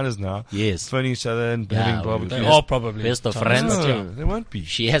China's now?" Yes. Phoning each other and Yeah, having barbecue. They are probably Best of Chinese, friends. but No, yeah. there won't be.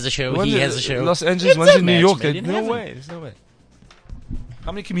 She has a show, One he in has a show. Los Angeles, It's one's a in New match York. made in No heaven. way. There's no way.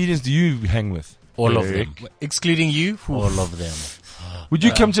 How many comedians do you hang with? All of Eric? them. Excluding you, All of them. Would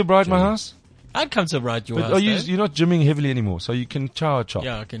you come to Bride My House? I'd come to Bride Your But House. are you, though. you're not gymming heavily anymore, so you can chow a chop.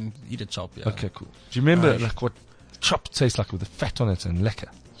 Yeah, I can eat a chop. Yeah. Okay, cool. Do you remember like what chop tastes like with the fat on it and lekker?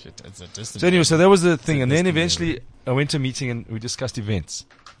 Shit, it's a distant. So anyway, so that was the thing, and then eventually I went to a meeting and we discussed events.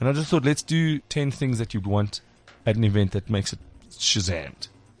 And I just thought, let's do 10 things that you'd want at an event that makes it shazammed.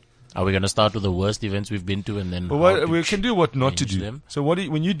 Are we going to start with the worst events we've been to and then But we can do what not to change do. them? So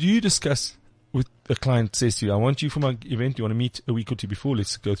when you discuss with a client says to you, I want you for my event, you want to meet a week or two before,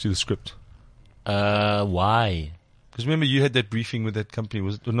 let's go through the script. Why? Because remember you had that briefing with that company,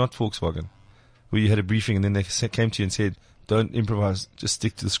 was it not Volkswagen, where you had a briefing and then they came to you and said, don't improvise, just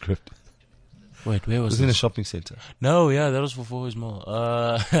stick to the script. Wait, where It was was in a this? shopping center. No, yeah, that was for Four Mall.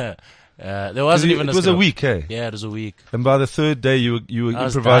 There wasn't even It a was a script. week, eh? Yeah, it was a week. And by the third day you were I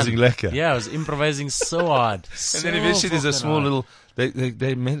was improvising done. lacquer. Yeah, I was improvising so hard. And then eventually there's a small little,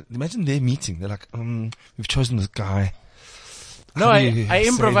 imagine their meeting. They're like, we've chosen this guy. No, How do I you say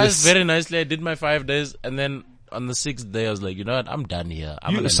improvised this? very nicely. I did my 5 days, and then on the 6th day, I was like, you know what? I'm done here.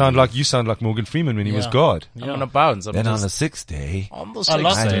 You sound like Morgan Freeman when he was Yeah. God. I'm gonna bounce. I'm Then on just, the sixth day, on the I 6th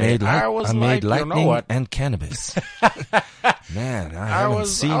lost day, it. I was I like, made you lightning know what? and cannabis. Man, I I haven't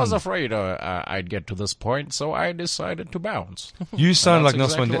seen. was afraid I'd get to this point, so I decided to bounce. You sound like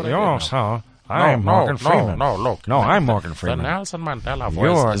That's Nelson exactly Mandela. what I Oh, did sir, I'm Morgan Freeman. No, look. No, I'm Morgan The Freeman. Nelson Mandela voice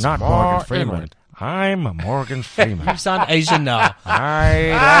You're is not more Morgan Freeman. inward. I'm Morgan Freeman. You sound Asian now.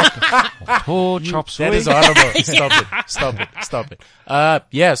 I like two chop suey. That is horrible. Stop it.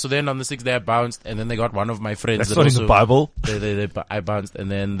 Yeah, so then on the 6th day I bounced, and then they got one of my friends That's that not also, in the Bible. I bounced, and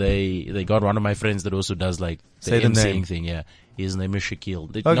then they got one of my friends that also does like the Say the emceeing name. thing, yeah. His name is Shaquille.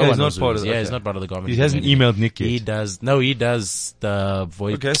 Okay, no he's one not knows who part he is. of- Yeah, okay. he's not part of the comedy. He hasn't community. emailed Nick yet. He does the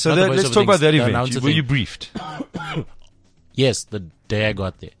voice. Okay, so not the let's voiceover talk about things, that the event. announcer Were you thing. briefed? Yes, the day I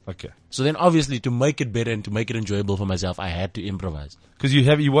got there. Okay. So then obviously to make it better and to make it enjoyable for myself, I had to improvise. Because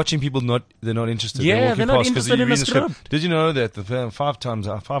you're watching people they're not interested. Yeah, walking they're not past 'cause interested you in read the the script. Did you know that the 5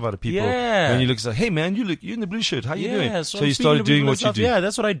 out of people, Yeah. when you look, it's like, hey man, you're in the blue shirt. How you doing? Yeah, So I'm you speaking started to doing people what and you stuff. do. Yeah,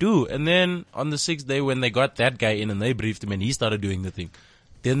 that's what I do. And then on the 6th day when they got that guy in and they briefed him and he started doing the thing,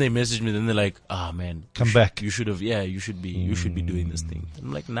 then they messaged me. Then they're like, "Ah, man, Come back." You should have. Yeah, you should be doing this thing."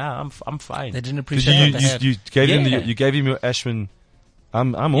 I'm like, "Nah, I'm fine." They didn't Did appreciate what they had. you gave him Yeah. you gave him your Ashman.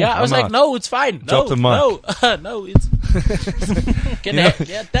 I'm off. Yeah, I was I'm like, out. "No, it's fine. Drop the mic. No, it's." Can I,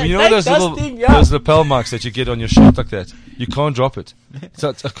 yeah, that, You know that those little thing, yeah. those lapel marks that you get on your shirt like that. You can't drop it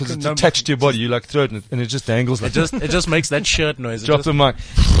because it's attached to your body. You like throw it and it just dangles like. It just makes that shirt noise. It Drop just, the mic.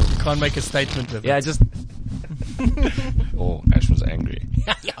 Can't make a statement with yeah, it. just Oh, Ashman's angry.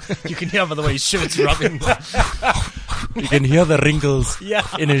 You can hear by the way his shirt's rubbing. you can hear the wrinkles Yeah.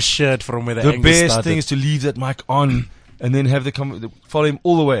 in his shirt from where the The anger best started. thing is to leave that mic on and then have follow him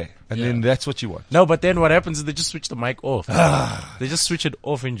all the way, and Yeah. then that's what you want. No, but then what happens is they just switch the mic off. They just switch it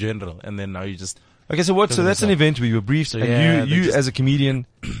off in general, and then now you just Okay, so what? So Doesn't that's an matter. event where you were briefed, So and yeah, they you just- as a comedian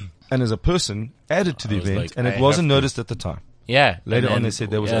and as a person added to the I was event, like, and I it have wasn't to. noticed at the time. yeah. Later and on then- they said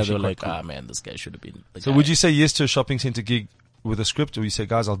that was yeah, actually they were quite like, cool. man, this guy should have been. The So guy." would you say yes to a shopping center gig with a script, or you say,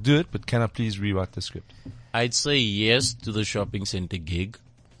 guys, I'll do it, but can I please rewrite the script? I'd say yes to the shopping center gig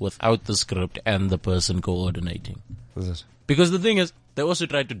without the script and the person coordinating. What is it? Because the thing is, they also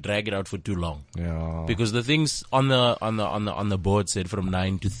tried to drag it out for too long. Yeah. Because the things on the board said from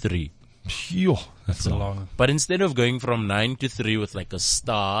 9 to 3. Phew, that's It's a long. But instead of going from 9 to 3 with like a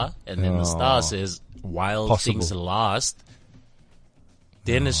star, and then the star says while Possible. things last,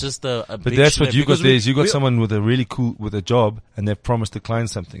 then it's just a But big that's what schlep. you got Because there is you got we- someone with a really cool, with a job, and they've promised the client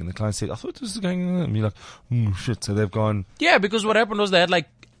something, and the client said, I thought this was going on. And you're like, shit. So they've gone, Yeah, because what happened was they had like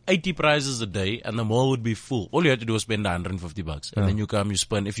 80 prizes a day and the mall would be full. All you had to do was spend $150 and then you come, you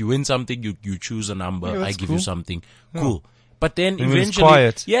spend. If you win something, you choose a number. Yeah, I that's give cool. you something. Cool. But then And when it's eventually,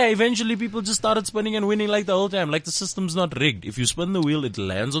 quiet. eventually people just started spinning and winning like the whole time. Like the system's not rigged. If you spin the wheel, it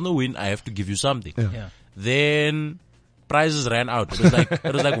lands on the win. I have to give you something. Yeah. Then prizes ran out. It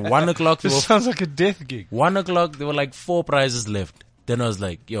was like 1 o'clock. this sounds like a death gig. 1 o'clock, there were like 4 prizes left. Then I was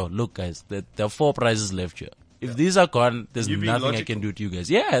like, yo, look guys, there are 4 prizes left here. If these are gone, there's You're being nothing I logical. can do to you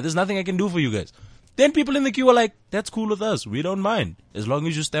guys. Yeah, there's nothing I can do for you guys. Then people in the queue were like, that's cool with us. We don't mind. As long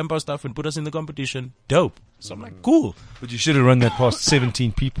as you stamp our stuff and put us in the competition, dope. So I'm like, cool. But you should have run that past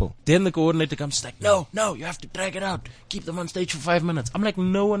 17 people. Then the coordinator comes, she's like, no, you have to drag it out. Keep them on stage for 5 minutes. I'm like,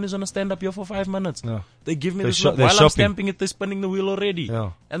 no one is going to stand up here for 5 minutes. No. They give me They're this sho- look. they're While I'm shopping. stamping it, they're spinning the wheel already.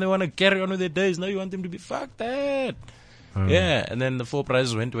 Yeah. And they want to carry on with their days. No, you want them to be, fuck that. Yeah. And then the 4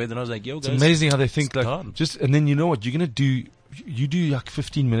 prizes went away. Then I was like, yo, guys. It's amazing how they think like, done. and then you know what, you're going to do, you do like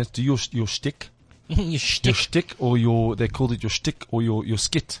 15 minutes, do your shtick. You Your shtick. shtick or they called it your shtick or your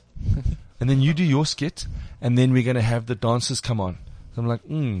skit. And then you do your skit, and then we're going to have the dancers come on. So I'm like,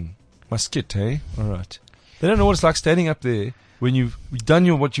 my skit, hey? All right. They don't know what it's like standing up there when you've done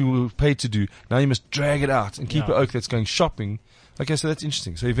what you were paid to do. Now you must drag it out and keep Yeah. an oak that's going shopping. Okay, so that's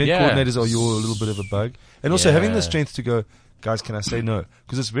interesting. So event Yeah. coordinators are your little bit of a bug. And also having the Yeah. strength to go, guys, can I say no?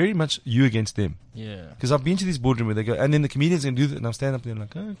 Because it's very much you against them. Yeah. Because I've been to these boardroom where they go, and then the comedians can do that, and I'm standing up there and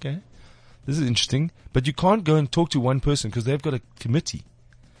like, oh, okay, this is interesting. But you can't go and talk to one person because they've got a committee.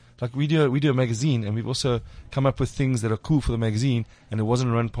 Like we do a magazine, and we've also come up with things that are cool for the magazine, and it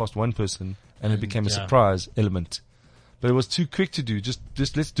wasn't run past one person, and it became a yeah. surprise element. But it was too quick to do. Just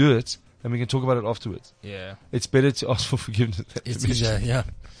let's do it, and we can talk about it afterwards. Yeah. It's better to ask for forgiveness. It's easier, yeah.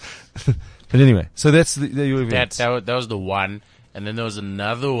 But anyway, so that's your event. That was the one, and then there was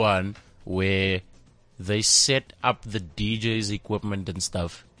another one where they set up the DJ's equipment and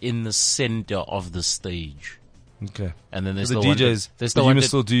stuff in the center of the stage. Okay. And then they So still the DJs, wanted, they still but you wanted, must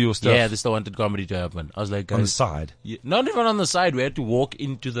still do your stuff Yeah, they still wanted comedy to happen. I was like, on the guys, side. not even on the side. We had to walk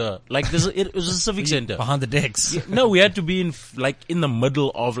into the it was a civic center. Behind the decks. No, we had to be in in the middle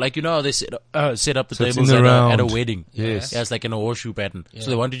of how they set up the So it's tables in the at a round. wedding. Yes. Yeah, it's like in a horseshoe pattern.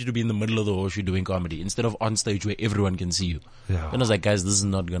 So they wanted you to be in the middle of the horseshoe doing comedy instead of on stage where everyone can see you. Yeah. Then I was like, guys, this is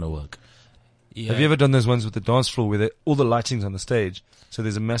not gonna work. Yeah. Have you ever done those ones with the dance floor where all the lighting's on the stage? So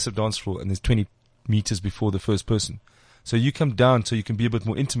there's a massive dance floor and there's 20 meters before the first person. So you come down so you can be a bit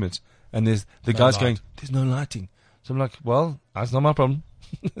more intimate, and there's the guys light. going, there's no lighting. So I'm like, well, that's not my problem.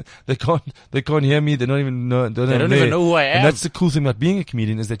 They can't hear me. They don't even know. They don't even know who I am. And that's the cool thing about being a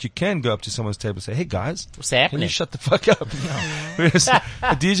comedian is that you can go up to someone's table and say, hey guys, What's can happening? you shut the fuck up? Whereas a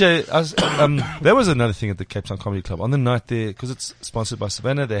DJ, that was another thing at the Cape Town Comedy Club. On the night there, because it's sponsored by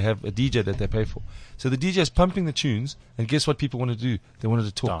Savannah, they have a DJ that they pay for. So the DJ is pumping the tunes, and guess what people want to do? They wanted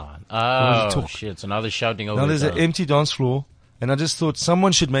to talk. Darn. wanted to Oh talk. shit! So now they're shouting over. Now there's each an other. empty dance floor, and I just thought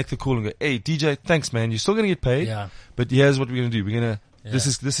someone should make the call and go, hey DJ, thanks man, you're still going to get paid, Yeah. but here's what we're going to do. We're going to, Yeah.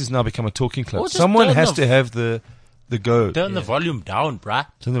 this is now become a talking club. Or just Someone turn has the- to have the go. Turn the volume down, bruh.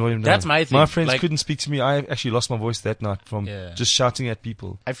 Turn the volume down. That's my thing. My friends Like- couldn't speak to me. I actually lost my voice that night from Yeah. just shouting at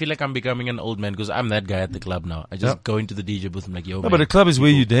people. I feel like I'm becoming an old man because I'm that guy at the club now. I just Yeah. go into the DJ booth and I'm like, yo, No, man, but a club is where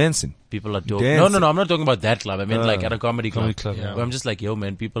you're dancing. people are talking. dancing. No, I'm not talking about that club. I mean, like at a comedy club. Yeah. Where I'm just like, yo,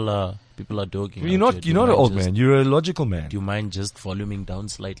 man, people are talking. Well, you're not an old man. You're a logical man. Do you mind just voluming down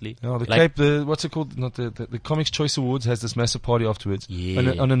slightly? No, the Like- Cape, what's it called? Not the Comics Choice Awards has this massive party afterwards.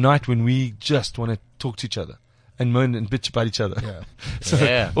 Yeah. On a night when we just want to talk to each other and moan and bitch about each other. Yeah. So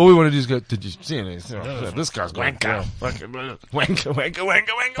Yeah. all we want to do is go, did you see anything? This guy's going, wanker, wanker.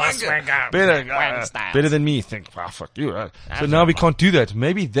 Better than me. Think, fuck you. Right? So now we can't do that.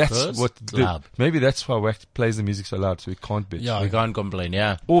 Maybe that's First what, club. maybe that's why Wack plays the music so loud, so we can't bitch. Yeah. We can't complain,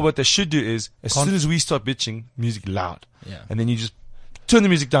 yeah. Or what they should do is, as soon as we start bitching, music loud. Yeah. And then you just turn the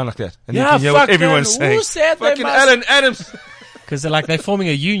music down like that. And Yeah, you can hear what fucking- everyone's saying. who said they fucking must- Alan Adams. Because they're forming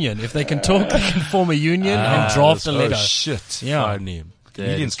a union. If they can talk, they can form a union and draft a letter. Oh, shit. Yeah. Funny. That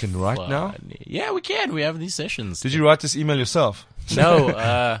Comedians is can write now? funny. Yeah, we can. We have these sessions. Did you write this email yourself? No,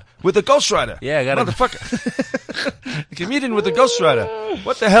 With a ghostwriter. Yeah, I gotta- Motherfucker. A comedian with a ghostwriter.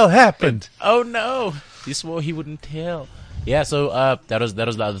 What the hell happened? oh no, he swore he wouldn't tell. Yeah, so that was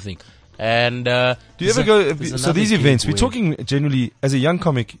the other thing. And Do you ever go? there's So another these gig events, we're where- talking generally, as a young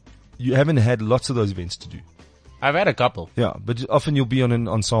comic, you haven't had lots of those events to do. I've had a couple. Yeah, but often you'll be on an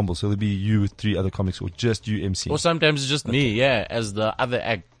ensemble, so there'll be you with 3 other comics or just you MC. Or sometimes it's just me, yeah, as the other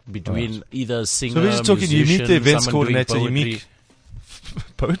act between either singer, So we're just talking, you meet the musician, events someone doing coordinator, you meet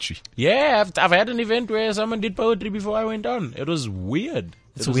poetry. poetry. Yeah, I've had an event where someone did poetry before I went on. It was weird.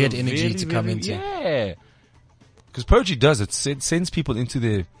 It's It a was weird energy to come very- into. Yeah. Because poetry does, it sends people into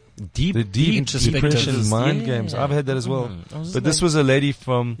their Deep, the deep introspective. depression, mind Yeah. games. I've had that as well. I was just But this like- was a lady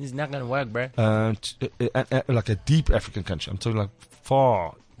from It's not gonna work, bruh. like a deep African country. I'm talking like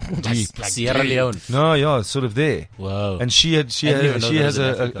far deep. Sierra Leone. No, yeah, it's sort of there. Whoa. And she I didn't even know that has was in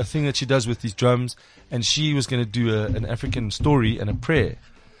a Africa. thing that she does with these drums, and she was going to do an African story and a prayer,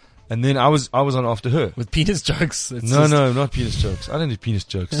 and then I was on after her. With penis jokes. It's No, just- no, not penis jokes. I don't do penis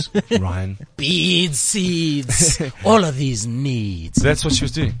jokes, Ryan. Beads, seeds, all of these needs. That's what she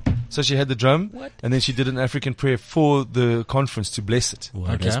was doing. So she had the drum, What? and then she did an African prayer for the conference to bless it.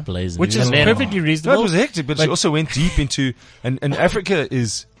 Wow, Okay. this plays Which is and then- perfectly No, reasonable. it was hectic, but she Like- also went deep into, and Africa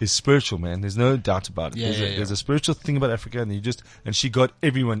is spiritual, man. There's no doubt about it. Yeah, There's a spiritual thing about Africa, and she got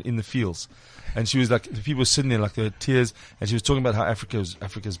everyone in the fields. And she was like, the people were sitting there like there were tears, and she was talking about how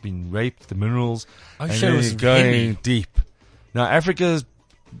Africa's been raped, the minerals, Oh, and shit, it then was going heavy. deep. Now Africa's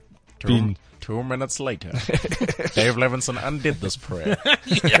been 2 minutes later, Dave Levinson undid this prayer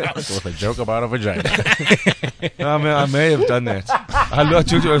with a joke about a vagina. I may have done that. I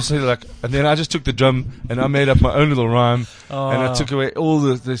took it, like, and then I just took the drum and I made up my own little rhyme, and I took away all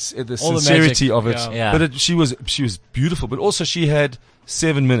the All the sincerity magic, of it. yeah. Yeah. But she was beautiful. But also she had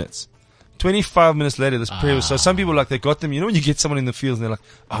 7 minutes 25 minutes later, this prayer was, so some people like, they got them, when you get someone in the fields and they're like,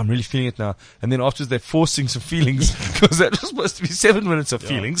 I'm really feeling it now. And then afterwards they're forcing some feelings because that was supposed to be 7 minutes of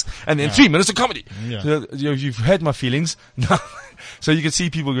feelings and then 3 minutes of comedy. Yeah. So, you've had my feelings. Now, so you can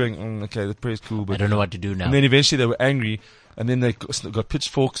see people going, okay, the prayer's cool, but I don't know what to do now. And then eventually they were angry. And then they got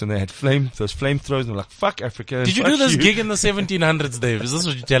pitchforks and they had those flamethrowers and they were like, fuck Africa. And Did you fuck do this gig in the 1700s, Dave? Is this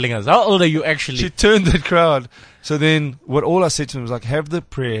what you're telling us? How old are you actually? She turned that crowd. So then all I said to them was like, have the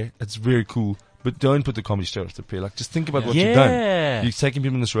prayer. It's very cool. But don't put the comedy straight after the prayer. Like, just think about what you've done. You're taking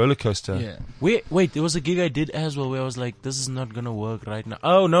people on this roller coaster. Yeah. Wait, there was a gig I did as well where I was like, this is not gonna work right now.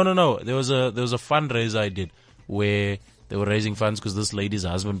 Oh, no. There was a fundraiser I did where they were raising funds because this lady's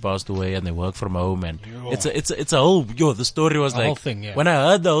husband passed away and they work from home and it's a whole, the story was like, whole thing, yeah. When I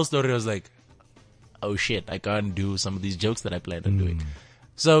heard the whole story I was like, oh shit, I can't do some of these jokes that I planned on doing.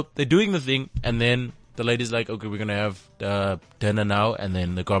 So they're doing the thing and then the lady's like, okay, we're gonna have dinner now and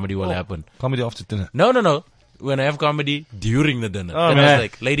then the comedy will happen. Comedy after dinner. No. We're gonna have comedy during the dinner. Oh, and man. I was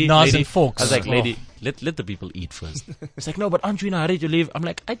like, lady, Knives and forks. I was like, lady, let the people eat first. It's like, no, but aren't you in a hurry to leave? I'm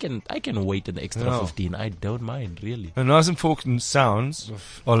like, I can wait an extra 15. I don't mind, really. And knives and forks and sounds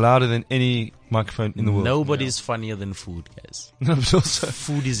are louder than any microphone in the world. Nobody's funnier than food, guys. No, but also,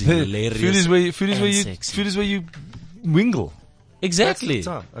 Food is hilarious. Food is where you wingle. Exactly. That's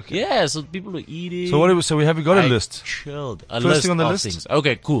the time. Okay. Yeah, so people are eating. So we haven't got a list. Chilled. First list thing on the of list? things.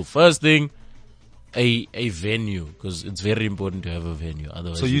 Okay, cool. First thing, a venue, because it's very important to have a venue.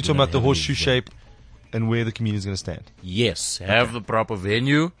 Otherwise, So you're talking about the horseshoe shape and where the comedian's going to stand. Yes, have the proper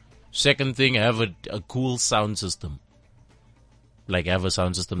venue. Second thing, have a cool sound system. Like have a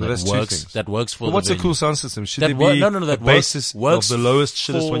sound system Well, that that's two works. things. That works for. But the what's a venue. cool sound system? Should That there wor- be no, that a works- basis works of the lowest,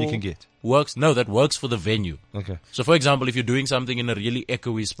 shittest one you for- can get? Works. No, that works for the venue. Okay. So, for example, if you're doing something in a really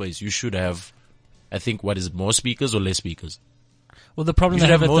echoey space, you should have, I think, what is it, more speakers or less speakers? Well, the problem You should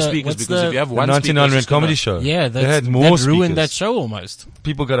they have have more at speakers what's because if you have The one speaker, 99 it's Rand just gonna- comedy show. yeah, they had more that speakers. ruined that show almost.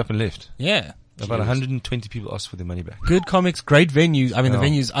 People got up and left. Yeah. About 120 people asked for their money back. Good comics, great venues. I mean, the Yeah.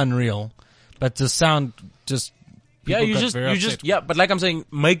 venue's unreal, but the sound just. Yeah, people you got just, very upset. yeah, but like I'm saying,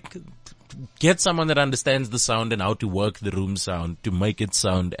 get someone that understands the sound and how to work the room sound to make it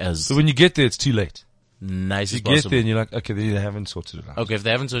sound as So when you get there, it's too late. nice You as get possible. there and you're like, okay, they haven't sorted it out. Okay, if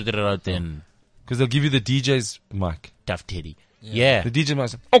they haven't sorted it out, then Because they'll give you the DJ's mic. tough titty. Yeah. The DJ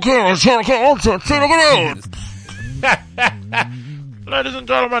mic's Ladies and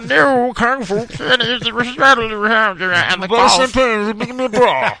gentlemen, new Kung Fu and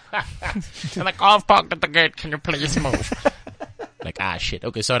the golf park at the gate. Can you please move? Like, shit.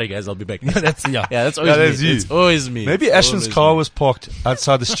 Okay, sorry guys, I'll be back. That's Yeah, that's always Yeah, that's me. you. It's always me. Maybe It's Ashton's always car me. was parked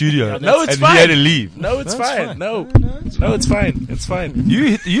outside the studio. No, it's and fine. he had to leave. No, it's That's fine. fine. No, it's fine. It's fine.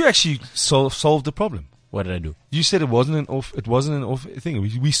 You actually solved the problem. What did I do? You said it wasn't an off thing.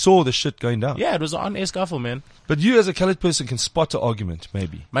 We saw the shit going down. Yeah, it was on air scuffle, man. But you as a colored person can spot an argument,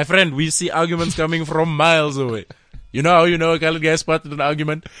 maybe. My friend, we see arguments coming from miles away. You know how you know a colored guy spotted an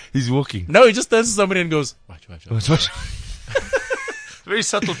argument? He's walking. No, he just turns to somebody and goes, watch. Very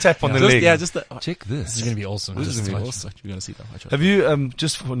subtle tap on the Just, leg. yeah, just Check This this. is going to be awesome. This is Just gonna be watch. awesome. You're gonna see that. Watch. Have you,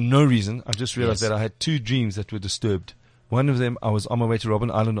 just for no reason, I just realized Yes. that I had 2 dreams that were disturbed. One of them, I was on my way to Robben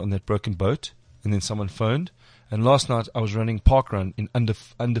Island on that broken boat, and then someone phoned. And last night, I was running park run in under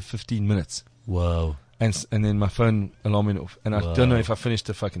 15 minutes. Whoa. And then my phone alarm went off. And I Wow. don't know if I finished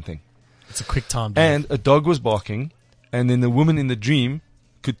the fucking thing. It's a quick time. And a dog was barking, and then the woman in the dream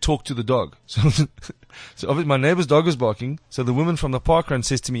could talk to the dog. So obviously my neighbor's dog was barking, so the woman from the park run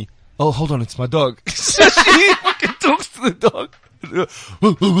says to me, oh, hold on, it's my dog. So she fucking talks to the dog.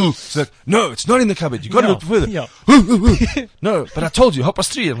 She's like, no, it's not in the cupboard. You got to Yeah, look further. yeah. No, but I told you,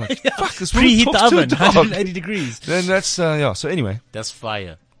 3:30. I'm like, fuck, this woman Preheat the talks to a oven, dog. 180 degrees. Then that's, yeah. So anyway. That's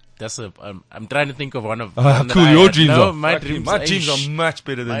fire. That's I'm trying to think of one of. How one that cool I your had. dreams no, are. My Fuck you. dreams, My ain't dreams sh- are much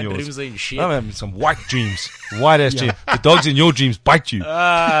better than My yours. dreams ain't shit. I'm having some white dreams. White ass dreams. The dogs in your dreams bite you.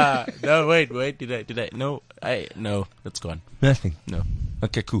 No, wait. Did I? No, that's gone. Nothing. No.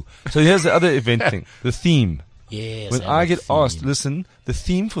 Okay, cool. So here's the other event thing. The theme. Yes. When I get asked, listen, the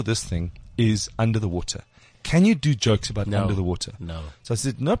theme for this thing is under the water. Can you do jokes about No. under the water? No. So I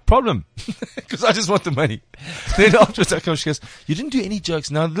said, no problem. Because I just want the money. Then afterwards, she goes, you didn't do any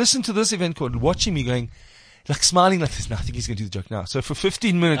jokes. Now listen to this event called watching me going, like smiling like this. No, I think he's going to do the joke now. So for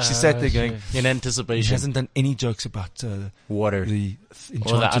 15 minutes, she sat there going, In he anticipation. hasn't done any jokes about Water. the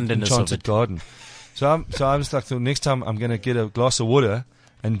underness of enchanted it. garden. So I'm just like, so next time I'm going to get a glass of water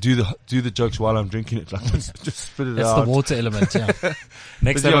and do the jokes while I'm drinking it. Like just spit it That's out. the water element, yeah.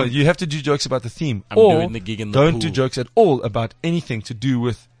 Next But time yeah, you have to do jokes about the theme. I'm or doing the gig in the don't pool. do jokes at all about anything to do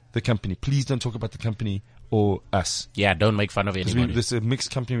with the company. Please don't talk about the company or us. Yeah, don't make fun of 'Cause anybody. this is a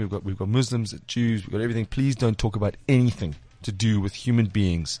mixed company. We've got Muslims, Jews, we've got everything. Please don't talk about anything to do with human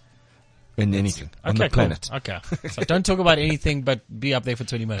beings and anything on the planet. Cool. Okay. So don't talk about anything but be up there for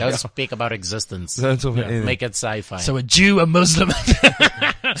 20 Don't minutes. speak about existence. Don't talk about anything. Make it sci-fi. So a Jew, a Muslim,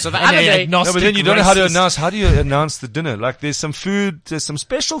 so the and other a day, No, agnostic but then you don't know how to racist. announce. How do you announce the dinner? Like, there's some food, there's some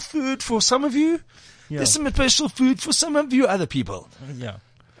special food for some of you. Yeah. There's some special food for some of you other people. Yeah.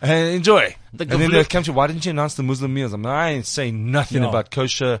 And enjoy. The And then gavlu- they come to, why didn't you announce the Muslim meals? I ain't saying nothing Yeah. about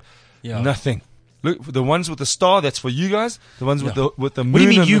kosher. Yeah. Nothing. Look, the ones with the star, that's for you guys. The ones with Yeah. the moon. What do you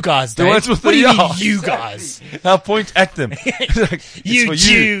mean and you guys, The Dave? ones with What the do you mean yeah, you exactly. guys? I'll point at them. Like, it's You for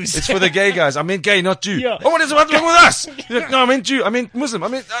Jews. It's for the gay guys. I meant gay, not Jew. Yeah. Oh, what's wrong with us? You're like, no, I meant Jew. I meant Muslim. I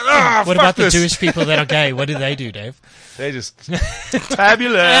meant, What fuck about this. the Jewish people that are gay? What do they do, Dave? They just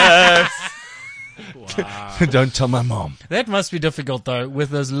fabulous. Don't tell my mom. That must be difficult though, with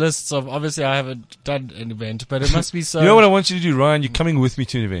those lists of, obviously I haven't done an event, but it must be so. You know what I want you to do, Ryan? You're coming with me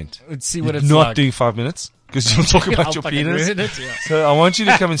to an event. Let's see You're what it's not like. doing 5 minutes because you'll talk about I'll your fucking penis. ruin it, yeah. So I want you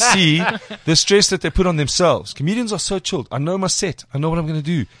to come and see the stress that they put on themselves. Comedians are so chilled. I know my set. I know what I'm going to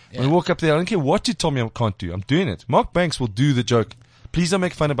do. When I walk up there, I don't care what you tell me I can't do. I'm doing it. Mark Banks will do the joke. Please don't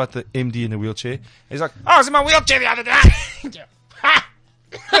make fun about the MD in the wheelchair. He's like, I was in my wheelchair the other day. Ha!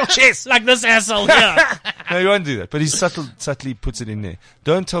 Wheelchairs. Like this asshole here. No, you won't do that. But he subtly puts it in there.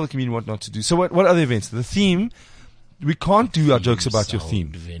 Don't tell the comedian what not to do. So what other events? The theme, we can't do our jokes about your Sound theme.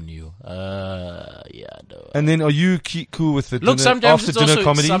 venue. Yeah, no. And then are you cool with the Look, dinner, sometimes after it's dinner also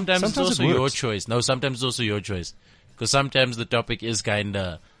comedy? sometimes it's it also your works. choice. No, sometimes it's also your choice. Because sometimes the topic is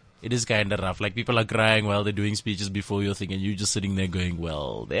kinda rough. Like people are crying while they're doing speeches before your thing, and you just sitting there going,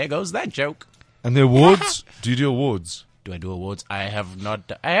 "Well, there goes that joke." And the awards? Do you do awards? Do I do awards? I have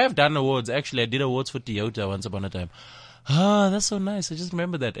not. I have done awards. Actually, I did awards for Toyota once upon a time. Ah, that's so nice. I just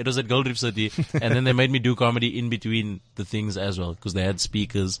remember that. It was at Gold Reef City. And then they made me do comedy in between the things as well. Because they had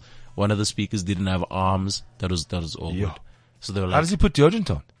speakers. One of the speakers didn't have arms. That was awkward. Yeah. So they were How like, does he put deodorant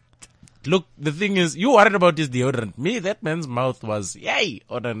on? look, the thing is, you worried about his deodorant. Me, that man's mouth was, yay!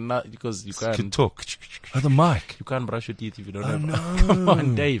 Or the because you Can can't, talk. Oh, the mic. you can't brush your teeth if you don't have. no. Come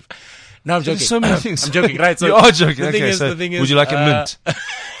on, Dave. No, I'm joking. There's so many things. I'm joking, right? So You are joking. The thing Okay, is, so the thing is, would you like a mint?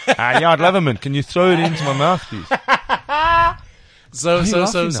 Yeah, I'd love a mint. Can you throw it into my mouth, please? So Why are you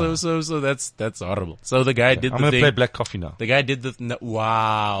laughing now? so that's horrible. So the guy did I'm the going to thing. play black coffee now. The guy did the no,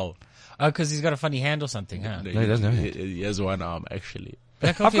 wow. Oh, because he's got a funny hand or something, huh? No, he doesn't have it. He has one arm actually.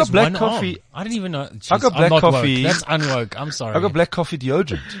 Black coffee got has black one coffee. arm. I didn't even know. I got Jeez, black I'm not coffee. Woke. That's unwoke. I'm sorry. I got black coffee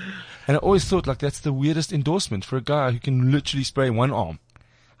deodorant. And I always thought, like, that's the weirdest endorsement for a guy who can literally spray one arm.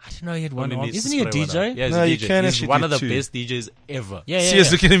 I didn't know he had one Only arm. needs to Isn't he a spray one DJ? arm. Yeah, he's No, a you DJ. can He's actually one do of the two. best DJs ever. Yeah, See,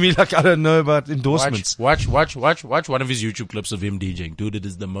 he's looking at me like I don't know about endorsements. Watch one of his YouTube clips of him DJing. Dude, it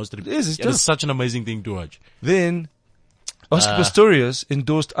is the most. is, it's it dope. is such an amazing thing to watch. Then, Oscar Pistorius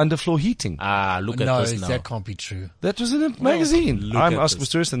endorsed underfloor heating. Ah, look No, at this now. that can't be true. That was in a magazine. Look I'm at Oscar this.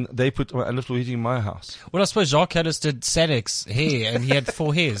 Pistorius, and they put underfloor heating in my house. Well, I suppose Jacques Hadis did Sadek's hair, and he had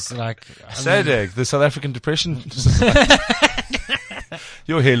 4 hairs. Like, I mean, SADC, the South African Depression.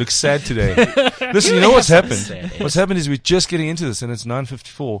 Your hair looks sad today. Listen, you know what's happened? Sad. What's happened is we're just getting into this, and it's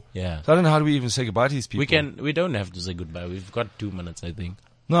 9:54. Yeah. So I don't know how do we even say goodbye to these people. We don't have to say goodbye. We've got 2 minutes, I think.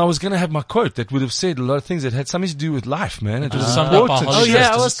 No, I was going to have my quote that would have said a lot of things that had something to do with life, man. It was Summed up our important. whole Oh show. yeah,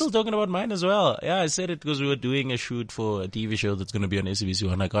 I Just- was still talking about mine as well. Yeah, I said it because we were doing a shoot for a TV show that's going to be on SABC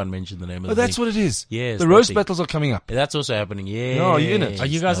One. I can't mention the name of Oh, the that's thing. what it is. Yes, the that roast thing. battles are coming up. That's also happening. Yeah. No, are you in it? Are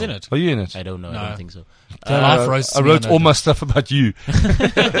you guys in it? Are you in it? I don't know. I No. don't think so. Life roasts I me, wrote I know all that. my stuff about you.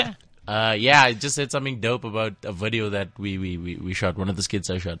 Yeah, I just said something dope about a video that we shot. One of the skits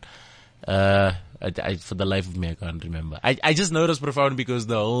I shot. I for the life of me, I can't remember. I just know it was profound because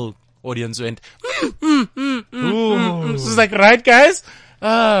the whole audience went, Ooh. This is like, right, guys?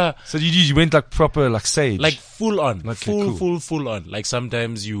 So you went like proper, like sage. Like full on. Okay, full on. Like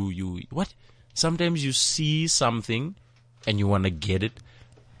sometimes sometimes you see something and you want to get it,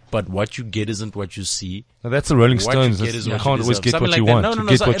 but what you get isn't what you see. Now, that's the Rolling What Stones. you get is You what can't you always deserve. get Something what you like want. that. No, You no,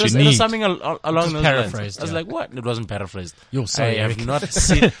 get so what it was, you it was need. something along Just those paraphrased, lines. I was yeah. like, what? It wasn't paraphrased. You're sorry, I have Eric. not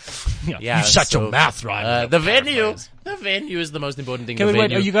seen. You shut so, your mouth, Ryan. The venue is the most important thing. Okay, The wait,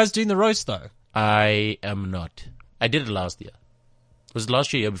 venue. are you guys doing the roast though? I am not. I did it last year. Was it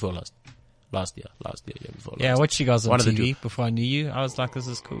last year before last? Last year, year before last. Yeah, I watched you guys on One of the TV two. before I knew you. I was like, this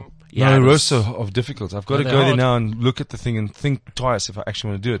is cool. Yeah, no, it was- roasts are of difficult. I've got to they're go there hard. now and look at the thing and think twice if I actually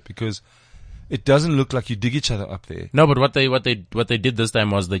want to do it because it doesn't look like you dig each other up there. No, but what they did this time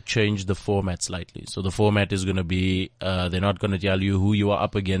was they changed the format slightly. So the format is going to be they're not going to tell you who you are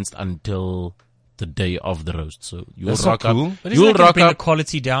up against until the day of the roast. So you'll That's rock not cool. up. But isn't You'll that gonna rock bring the up.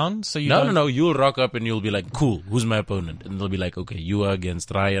 quality down? So you No, don't- no, no. You'll rock up and you'll be like, cool, who's my opponent? And they'll be like, okay, you are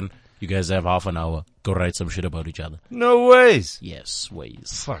against Ryan. You guys have half an hour. Go write some shit about each other. No ways. Yes,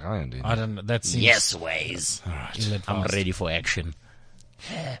 ways. Fuck, I ain't doing I that. don't know. That seems Yes, ways. ill-advised. I'm ready for action.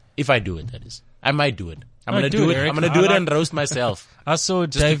 If I do it, that is. I might do it. I'm No, gonna do do it, it. Eric. I'm gonna I do it like- and roast myself. I saw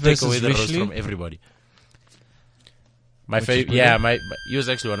Just Dave to take versus away the roast Richley. from everybody. My favorite, yeah, he was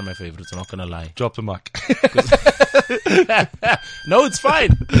actually one of my favorites. I'm not gonna lie. Drop the mic. No, it's fine.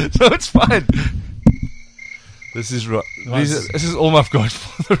 No, it's fine. This is right. This is all I've got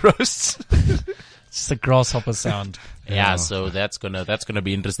for the roasts. Just a grasshopper sound. Yeah, so that's gonna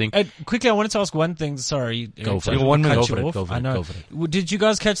be interesting. Quickly, I wanted to ask one thing. Sorry, Go Eric, for I it. don't One wanna minute. cut you Go off. for it, I know. go for it. Did you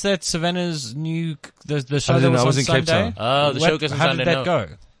guys catch that Savannah's new the show I that didn't. was I on was in Cape Sunday? Town. The What- showcase on How Sunday, did that no. go?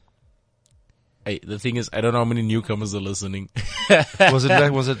 Hey, the thing is, I don't know how many newcomers are listening. Was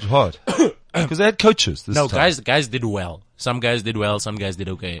it hard? Because they had coaches. This No, time. guys did well. Some guys did well, some guys did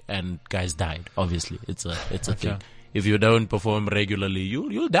okay, and guys died. Obviously, it's a thing. If you don't perform regularly,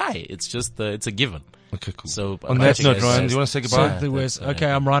 you'll die. It's just it's a given. Okay, cool. So On I that think note, guys- Ryan, do you want to say So goodbye? there was that's- okay.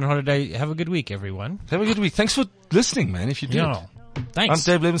 I'm Ryan Holiday. Have a good week, everyone. Have a good week. Thanks for listening, man. If you did. Yeah, I'm thanks.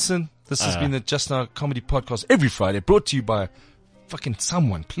 Dave Levinson. This has been the Just Now Comedy Podcast every Friday, brought to you by fucking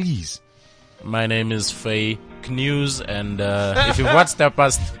someone, please. My name is Fake News, and if you WhatsApp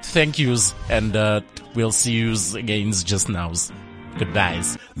us, thank yous, and we'll see yous again just nows.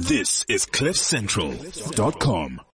 Goodbyes. This is CliffCentral.com.